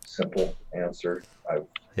very simple answer.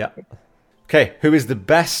 Okay, who is the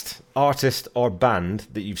best artist or band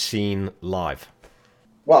that you've seen live?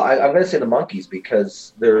 Well, I'm going to say the Monkees,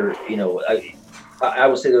 because they're, you know, I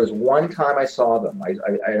will say there was one time I saw them.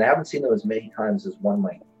 I haven't seen them as many times as one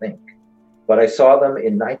might think. But I saw them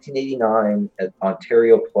in 1989 at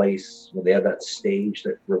Ontario Place, where they had that stage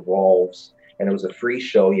that revolves, and it was a free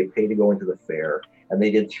show. You pay to go into the fair. And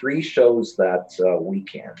they did 3 shows that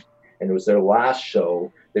weekend. And it was their last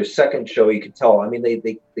show. Their second show, you could tell, I mean,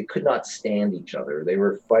 they could not stand each other. They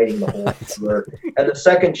were fighting the whole tour. And the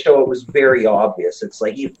second show, it was very obvious. It's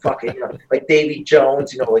like, you fucking, you know, like Davy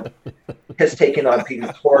Jones, you know, like has taken on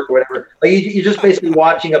Peter Tork or whatever. Like you're just basically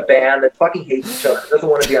watching a band that fucking hates each other, doesn't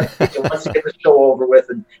want to be on stage, and wants to get the show over with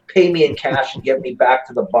and pay me in cash and get me back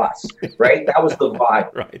to the bus, right? That was the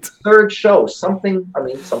vibe. Right. Third show, something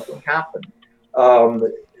happened.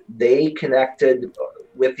 They connected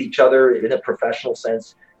with each other in a professional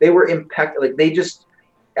sense. They were impacted, like they just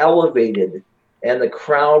elevated, and the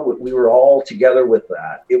crowd, we were all together with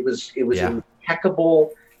that. It was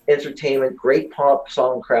impeccable entertainment, great pop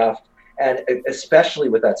songcraft, and especially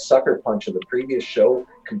with that sucker punch of the previous show,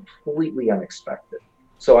 completely unexpected.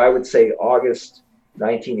 So I would say August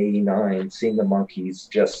 1989, seeing the Monkees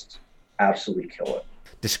just absolutely kill it.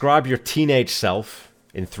 Describe your teenage self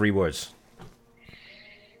in 3 words.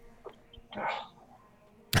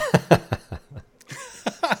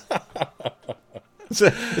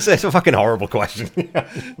 It's a fucking horrible question.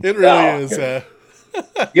 It really is.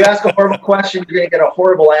 You ask a horrible question, you're going to get a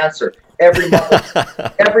horrible answer. Every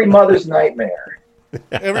mother's nightmare.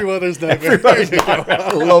 Every mother's nightmare.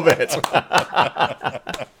 I love it.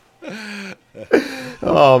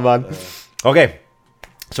 Oh man. Okay.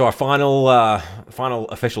 So our final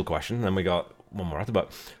official question, then we got one more after.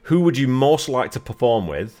 But who would you most like to perform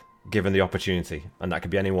with, given the opportunity? And that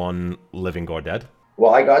could be anyone living or dead.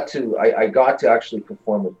 Well, I got to actually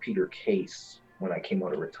perform with Peter Case when I came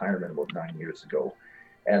out of retirement about 9 years ago,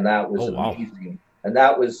 and that was amazing. And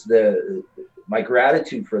that was my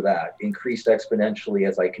gratitude for that increased exponentially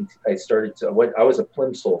as I started to. I was a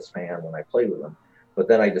Plimsolls fan when I played with him, but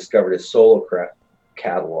then I discovered his solo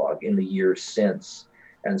catalog in the years since,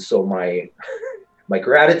 and so my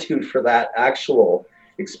gratitude for that actual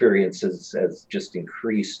experience has just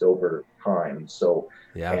increased over time. So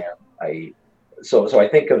yeah, So I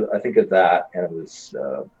think of that, and it was.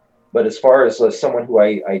 But as far as someone who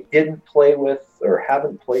I didn't play with or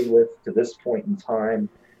haven't played with to this point in time,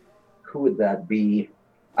 who would that be?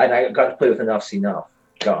 And I got to play with Enough's Enough,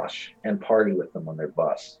 gosh, and party with them on their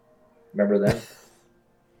bus. Remember them?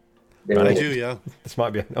 I do, yeah. This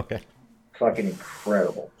might be okay. Fucking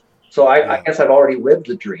incredible. So I guess I've already lived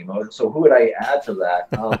the dream. So who would I add to that?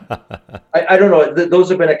 I don't know. Those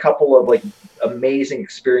have been a couple of like amazing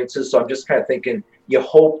experiences. So I'm just kind of thinking, you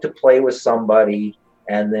hope to play with somebody,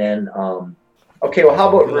 and then okay. Well, how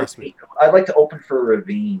about Ravine? I'd like to open for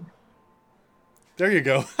Ravine. There you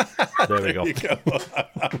go. There we go.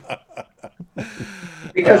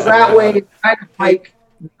 Because that way, it's kind of like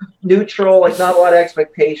neutral, like not a lot of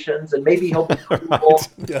expectations, and maybe he'll be cool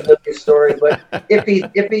in the story. But if he's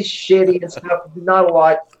shitty and stuff, not a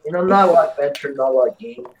lot venture, not a lot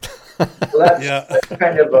gain. So that's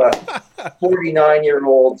kind of a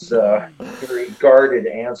 49-year-old's very guarded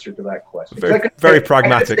answer to that question. Very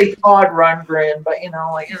pragmatic. I could say Todd Rundgren, but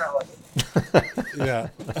yeah.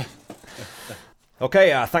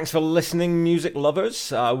 Okay, thanks for listening, music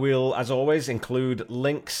lovers. We'll, as always, include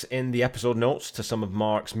links in the episode notes to some of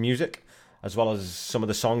Mark's music. as well as some of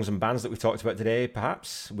the songs and bands that we talked about today,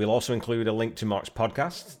 perhaps. We'll also include a link to Mark's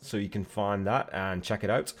podcast, so you can find that and check it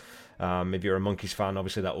out. If you're a Monkees fan,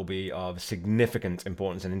 obviously that will be of significant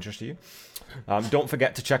importance and interest to you. Don't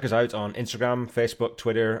forget to check us out on Instagram, Facebook,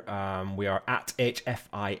 Twitter. We are at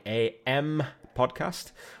HFIAM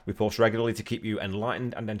Podcast. We post regularly to keep you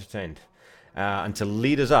enlightened and entertained. And to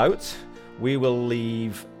lead us out, we will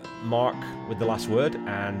leave Mark with the last word,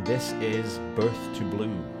 and this is Birth to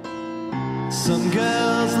Blue. Some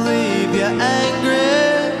girls leave you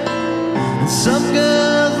angry, and some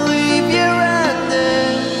girls leave you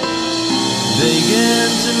randy,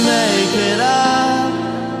 begging to make it up,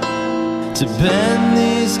 to bend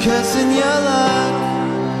these cuts in your luck.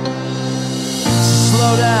 So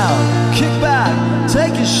slow down, kick back,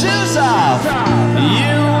 take your shoes off.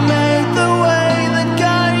 You made the way that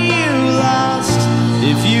got you lost.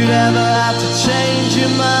 If you'd ever have to change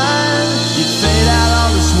your mind, you'd fade out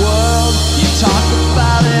on this world. You talk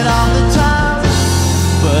about it all the time,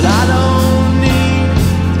 but I don't need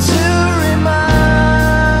to remind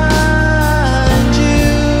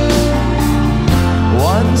you.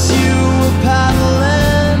 Once you were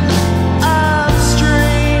paddling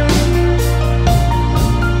upstream,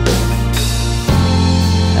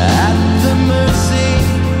 at the mercy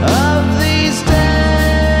of these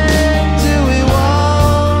dead dewy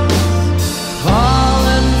walls,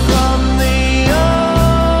 falling from the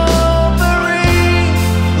ovary.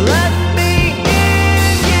 Let me in,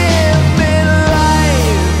 give me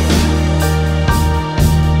life.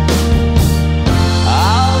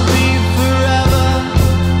 I'll be forever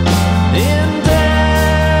in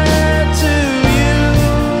debt to you,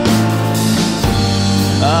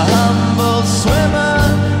 a humble swimmer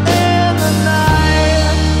in the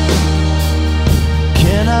night.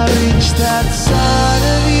 Can I reach that side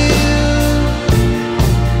of you,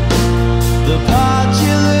 the part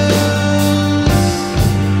you lose,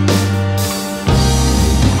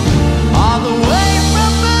 all the way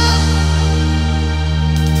from birth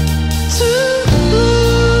to blue?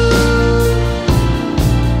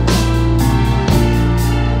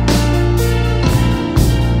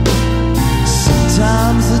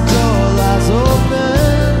 Sometimes the door lies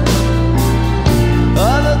open,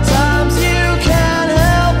 other times you can't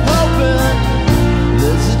help hoping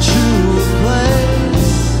there's a truer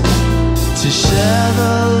place to share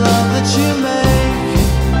the love that you make.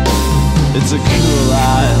 It's a cool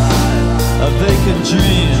eye, a vacant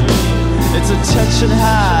dream. It's a touching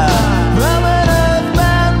high,